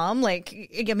word, Mom. Like,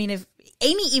 I mean, if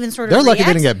Amy even sort of they're lucky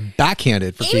they didn't get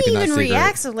backhanded for keeping that secret. Amy even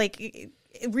reacts of like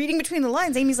reading between the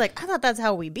lines. Amy's like, I thought that's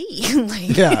how we be.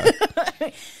 Like, yeah.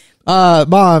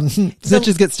 Mom,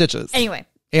 snitches get stitches. Anyway.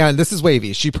 And this is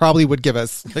Wavy. She probably would give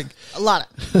us like a lot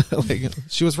of like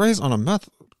she was raised on a meth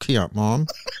camp, Mom.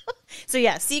 So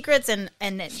yeah, secrets and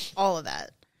all of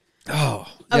that. Oh,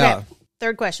 okay. Yeah.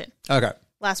 Third question. Okay.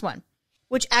 Last one.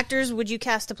 Which actors would you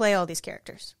cast to play all these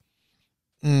characters?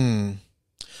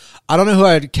 I don't know who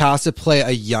I'd cast to play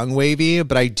a young Wavy,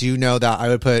 but I do know that I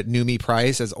would put Numi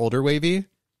Price as older Wavy.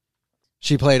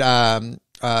 She played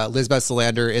Lisbeth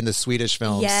Salander in the Swedish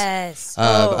films. Yes.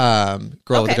 Of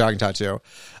Girl with the Dragon Tattoo.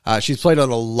 She's played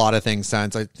on a lot of things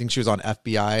since. I think she was on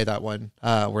FBI, that one,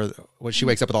 where she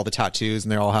wakes up with all the tattoos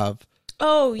and they all have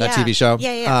that TV show.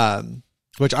 Yeah.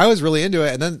 Which I was really into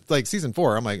it. And then like season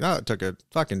 4, I'm like, oh, it took a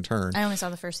fucking turn. I only saw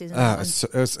the first season.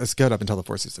 It's good up until the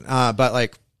 4th season. But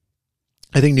like,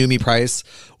 I think Numi Price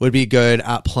would be good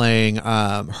at playing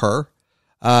her.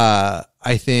 I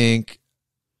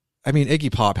mean,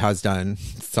 Iggy Pop has done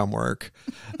some work.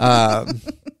 Doesn't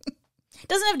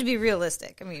have to be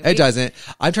realistic. I mean, it doesn't.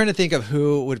 I'm trying to think of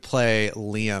who would play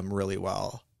Liam really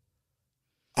well.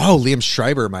 Oh, Liam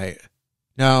Schreiber might.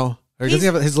 No, or does he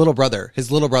have his little brother? His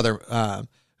little brother,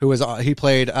 who was he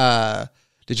played.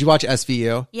 Did you watch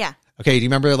SVU? Yeah. Okay, do you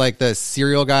remember like the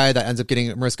serial guy that ends up getting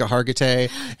Mariska Hargitay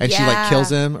and she like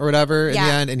kills him or whatever in the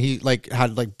end, and he like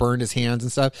had like burned his hands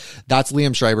and stuff? That's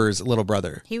Liam Schreiber's little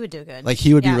brother. He would do good. Like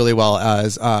he would be really well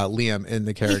as Liam in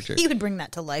the character. He would bring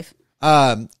that to life.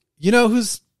 You know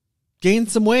who's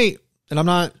gained some weight, and I'm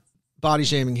not body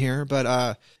shaming here,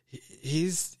 but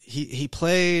he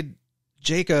played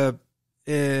Jacob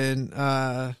in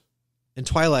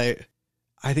Twilight.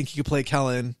 I think he could play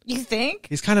Kellen. You think?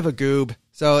 He's kind of a goob,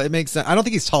 so it makes sense. I don't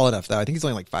think he's tall enough, though. I think he's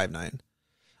only like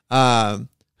 5'9".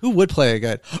 Who would play a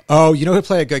good... Oh, you know who would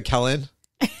play a good Kellen?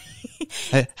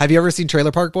 Have you ever seen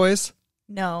Trailer Park Boys?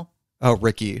 No. Oh,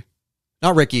 Ricky.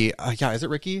 Not Ricky. Yeah, is it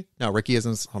Ricky? No, Ricky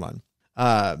isn't. Hold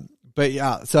on. But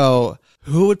yeah, so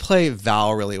who would play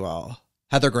Val really well?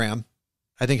 Heather Graham.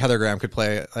 I think Heather Graham could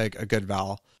play like a good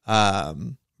Val.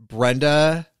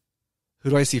 Brenda.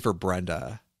 Who do I see for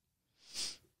Brenda?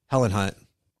 Helen Hunt.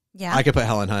 Yeah. I could put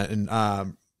Helen Hunt in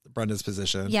Brenda's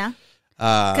position. Yeah.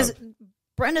 Because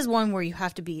Brenda's one where you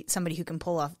have to be somebody who can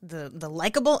pull off the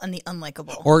likable and the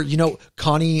unlikable. Or, you know,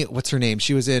 Connie, what's her name?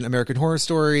 She was in American Horror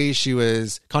Story. She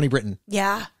was Connie Britton.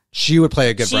 Yeah. She would play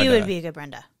a good Brenda. She would be a good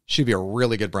Brenda. She'd be a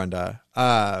really good Brenda.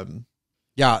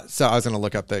 Yeah, so I was going to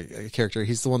look up the character.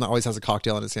 He's the one that always has a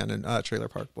cocktail in his hand in Trailer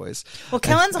Park Boys. Well,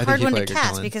 Kellen's a hard one to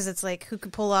cast because it's like who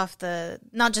could pull off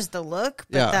not just the look,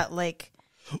 but that like...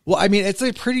 Well, I mean, it's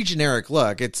a pretty generic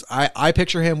look. I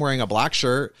picture him wearing a black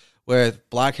shirt with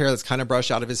black hair that's kind of brushed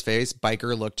out of his face,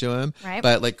 biker look to him, right?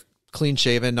 But like clean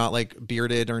shaven, not like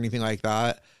bearded or anything like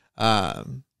that.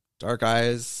 Dark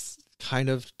eyes, kind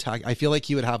of. I feel like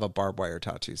he would have a barbed wire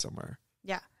tattoo somewhere.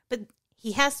 Yeah, but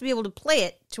he has to be able to play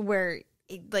it to where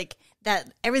like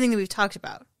that everything that we've talked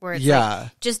about, where it's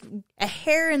like just a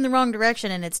hair in the wrong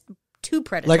direction and it's too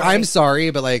predatory. Like, I'm sorry,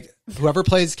 but like whoever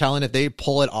plays Kellen, if they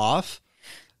pull it off,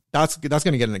 that's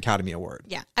going to get an Academy Award.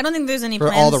 Yeah. I don't think there's any for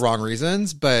plans. all the wrong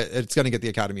reasons, but it's going to get the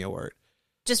Academy Award.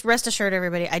 Just rest assured,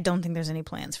 everybody, I don't think there's any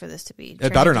plans for this to be.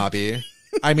 It better not be.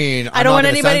 I mean, I don't want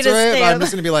anybody to stay. I'm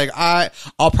just going to be like,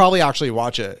 I'll probably actually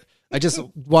watch it. I just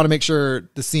want to make sure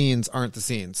the scenes aren't the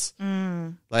scenes.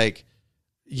 Like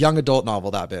young adult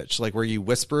novel, that bitch, like where you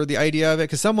whisper the idea of it.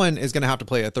 Cause someone is going to have to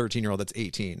play a 13-year-old that's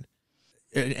 18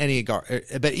 in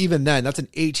but even then that's an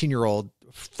 18-year-old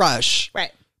fresh.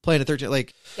 Right. Playing a 13,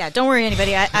 like don't worry,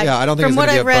 anybody. I don't think from what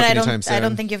I've read, I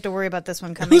don't think you have to worry about this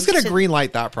one coming. Who's going to green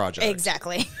light that project?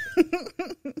 Exactly.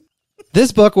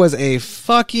 This book was a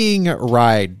fucking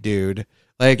ride, dude.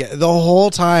 Like the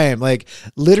whole time, like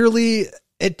literally,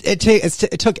 it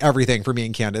took everything for me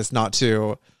and Candice not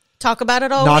to talk about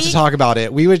it all. Not to talk about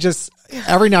it. We would just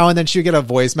every now and then she would get a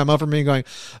voice memo from me going,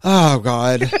 "Oh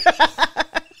God."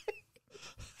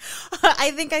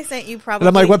 I think I sent you probably.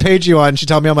 And I'm like, what page are you on? She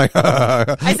told me, I'm like,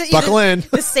 I sent you buckle in.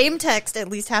 The same text at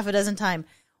least half a dozen times.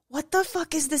 What the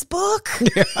fuck is this book?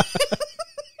 Yeah.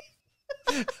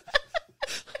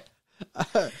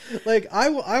 Like I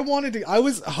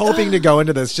was hoping to go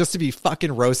into this just to be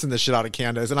fucking roasting the shit out of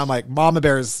Candice. And I'm like, Mama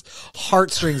Bear's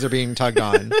heartstrings are being tugged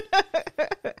on.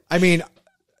 I mean,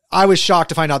 I was shocked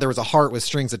to find out there was a heart with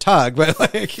strings to tug, but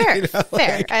like, fair.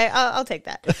 I'll take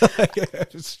that.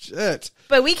 Shit.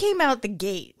 But we came out the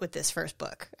gate with this first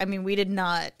book. I mean, we did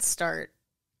not start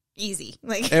easy.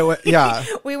 Like, yeah,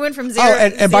 we went from zero. Oh,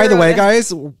 and by the way,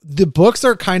 guys, the books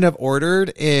are kind of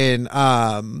ordered in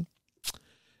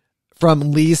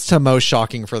from least to most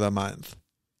shocking for the month,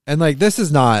 and like this is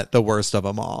not the worst of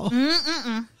them all.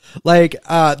 Like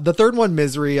the third one,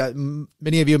 Misery,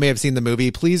 many of you may have seen the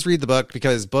movie. Please read the book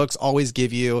because books always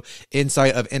give you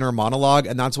insight of inner monologue.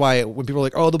 And that's why when people are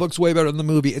like, oh, the book's way better than the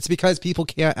movie, it's because people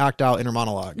can't act out inner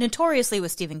monologue. Notoriously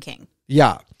with Stephen King.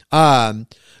 Yeah.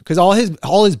 Because all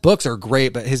his books are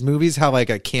great, but his movies have like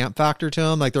a camp factor to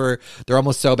them. Like they're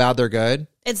almost so bad they're good.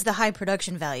 It's the high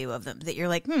production value of them that you're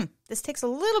like, this takes a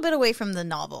little bit away from the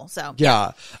novel. So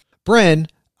yeah. Bryn,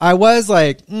 I was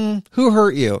like, who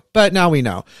hurt you? But now we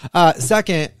know.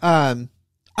 Second,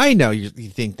 I know you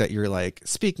think that you're like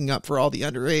speaking up for all the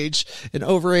underage and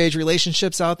overage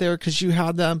relationships out there because you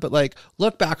had them, but like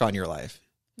look back on your life.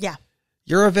 Yeah.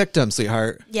 You're a victim,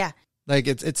 sweetheart. Yeah. Like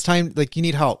it's time, like you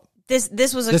need help. This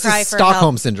was a this cry is for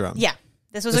Stockholm help. syndrome. Yeah.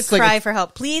 This was a cry for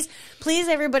help. Please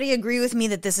everybody agree with me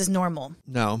that this is normal.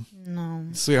 No.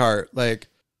 Sweetheart, like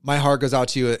my heart goes out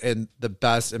to you in the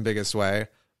best and biggest way,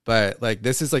 but like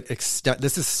this is like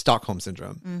this is Stockholm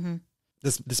syndrome. Mm-hmm.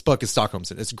 This book is Stockholm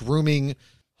syndrome. It's grooming.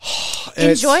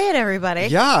 Enjoy it, everybody.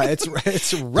 Yeah,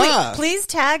 it's rough. Please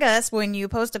tag us when you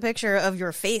post a picture of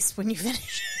your face when you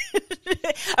finish.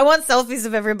 I want selfies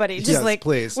of everybody, just yes, like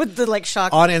please. with the like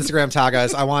shock on Instagram. Tag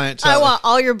us. I want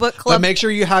all your book club. But make sure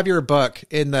you have your book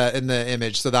in the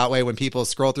image, so that way when people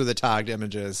scroll through the tagged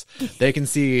images, they can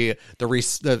see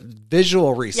the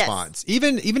visual response. Yes.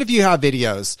 Even if you have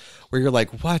videos where you're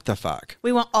like, what the fuck?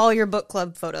 We want all your book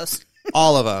club photos.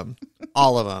 All of them.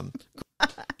 All of them.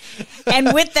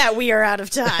 And with that, we are out of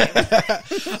time.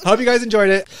 Hope you guys enjoyed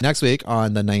it. Next week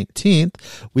on the 19th,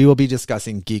 we will be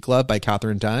discussing Geek Love by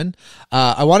Catherine Dunn.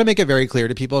 I want to make it very clear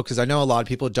to people because I know a lot of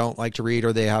people don't like to read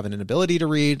or they have an inability to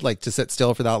read, like to sit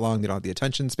still for that long. They don't have the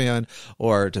attention span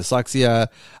or dyslexia.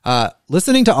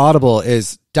 Listening to Audible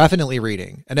is definitely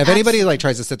reading. And if anybody like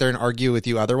tries to sit there and argue with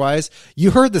you otherwise,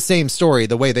 you heard the same story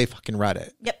the way they fucking read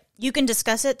it. Yep. You can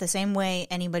discuss it the same way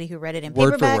anybody who read it in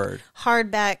word paperback, for word.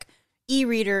 hardback,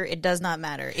 e-reader, it does not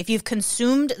matter. If you've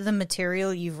consumed the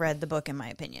material, you've read the book, in my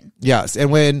opinion. Yes.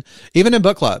 And even in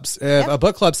book clubs, if a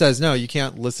book club says, no, you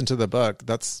can't listen to the book,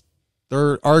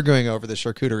 they're arguing over the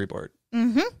charcuterie board.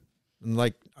 Mm-hmm. And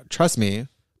like, trust me,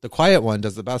 the quiet one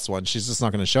does the best one. She's just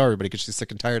not going to show everybody because she's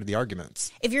sick and tired of the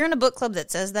arguments. If you're in a book club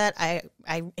that says that,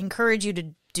 I encourage you to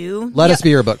let us be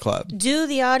your book club. Do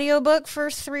the audiobook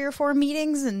for 3 or 4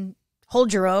 meetings and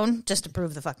hold your own just to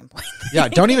prove the fucking point. Yeah,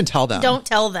 don't even tell them. Don't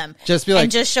tell them. Just be like,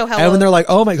 and just show how. And when they're like,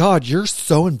 "Oh my god, you're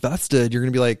so invested," you're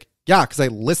gonna be like, "Yeah, because I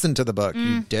listened to the book,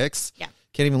 you dicks." Yeah,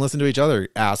 can't even listen to each other,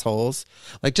 assholes.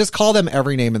 Like, just call them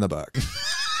every name in the book.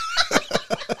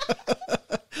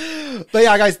 But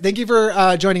yeah, guys, thank you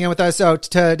for joining in with us. So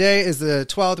today is the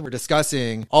 12th. We're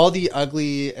discussing All the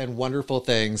Ugly and Wonderful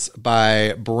Things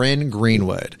by Bryn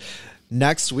Greenwood.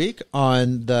 Next week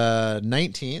on the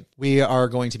 19th, we are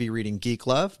going to be reading Geek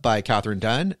Love by Catherine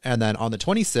Dunn. And then on the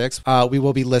 26th, we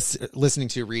will be listening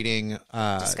to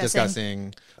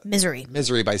discussing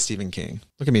Misery by Stephen King.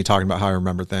 Look at me talking about how I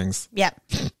remember things. Yeah.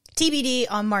 TBD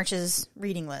on March's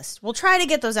reading list. We'll try to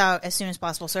get those out as soon as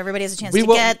possible so everybody has a chance to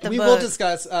get the book. We will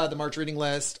discuss the March reading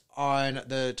list on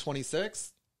the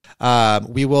 26th.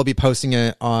 We will be posting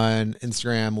it on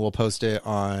Instagram. We'll post it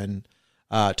on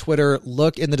Twitter.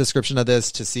 Look in the description of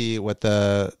this to see what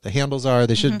the handles are.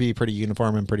 They should be pretty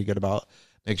uniform and pretty good about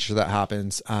making sure that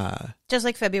happens. Just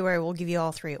like February, we'll give you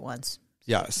all 3 at once.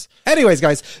 Yes. Anyways,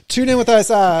 guys, tune in with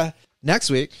us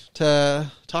next week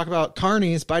to talk about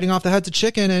carnies biting off the heads of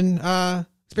chicken and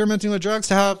experimenting with drugs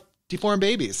to have deformed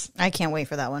babies. I can't wait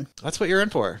for that one. That's what you're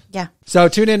in for. Yeah. So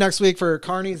tune in next week for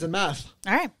carnies and meth.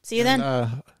 All right. See you then.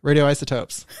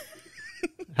 Radioisotopes.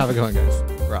 Have a good one, guys.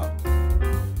 We're out.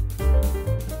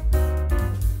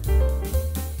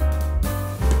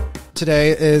 Today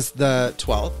is the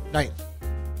 12th. 9th.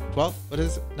 12th? What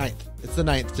is it? 9th. It's the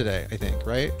 9th today, I think,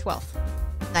 right? 12th.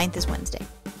 9th is Wednesday.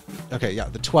 Okay, yeah,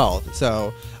 the 12th.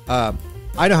 So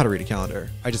I know how to read a calendar.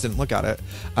 I just didn't look at it.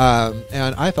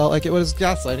 And I felt like it was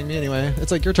gaslighting me anyway.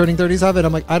 It's like, you're turning 37.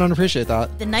 I'm like, I don't appreciate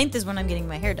that. The 9th is when I'm getting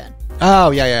my hair done. Oh,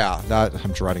 yeah.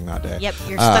 I'm dreading that day. Yep,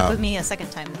 you're stuck with me a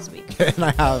second time this week. And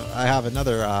I have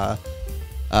another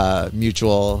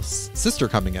mutual sister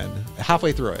coming in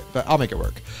halfway through it, but I'll make it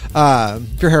work.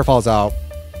 If your hair falls out,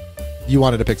 you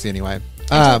wanted a pixie anyway.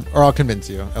 Or I'll convince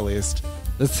you, at least.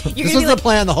 This was the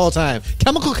plan the whole time.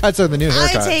 Chemical cuts are the new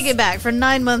haircuts. I take it back. For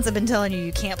 9 months, I've been telling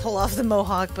you can't pull off the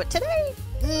mohawk, but today,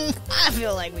 I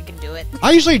feel like we can do it.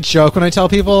 I usually joke when I tell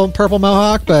people purple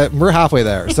mohawk, but we're halfway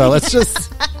there. So let's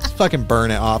just fucking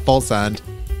burn it off. Full send.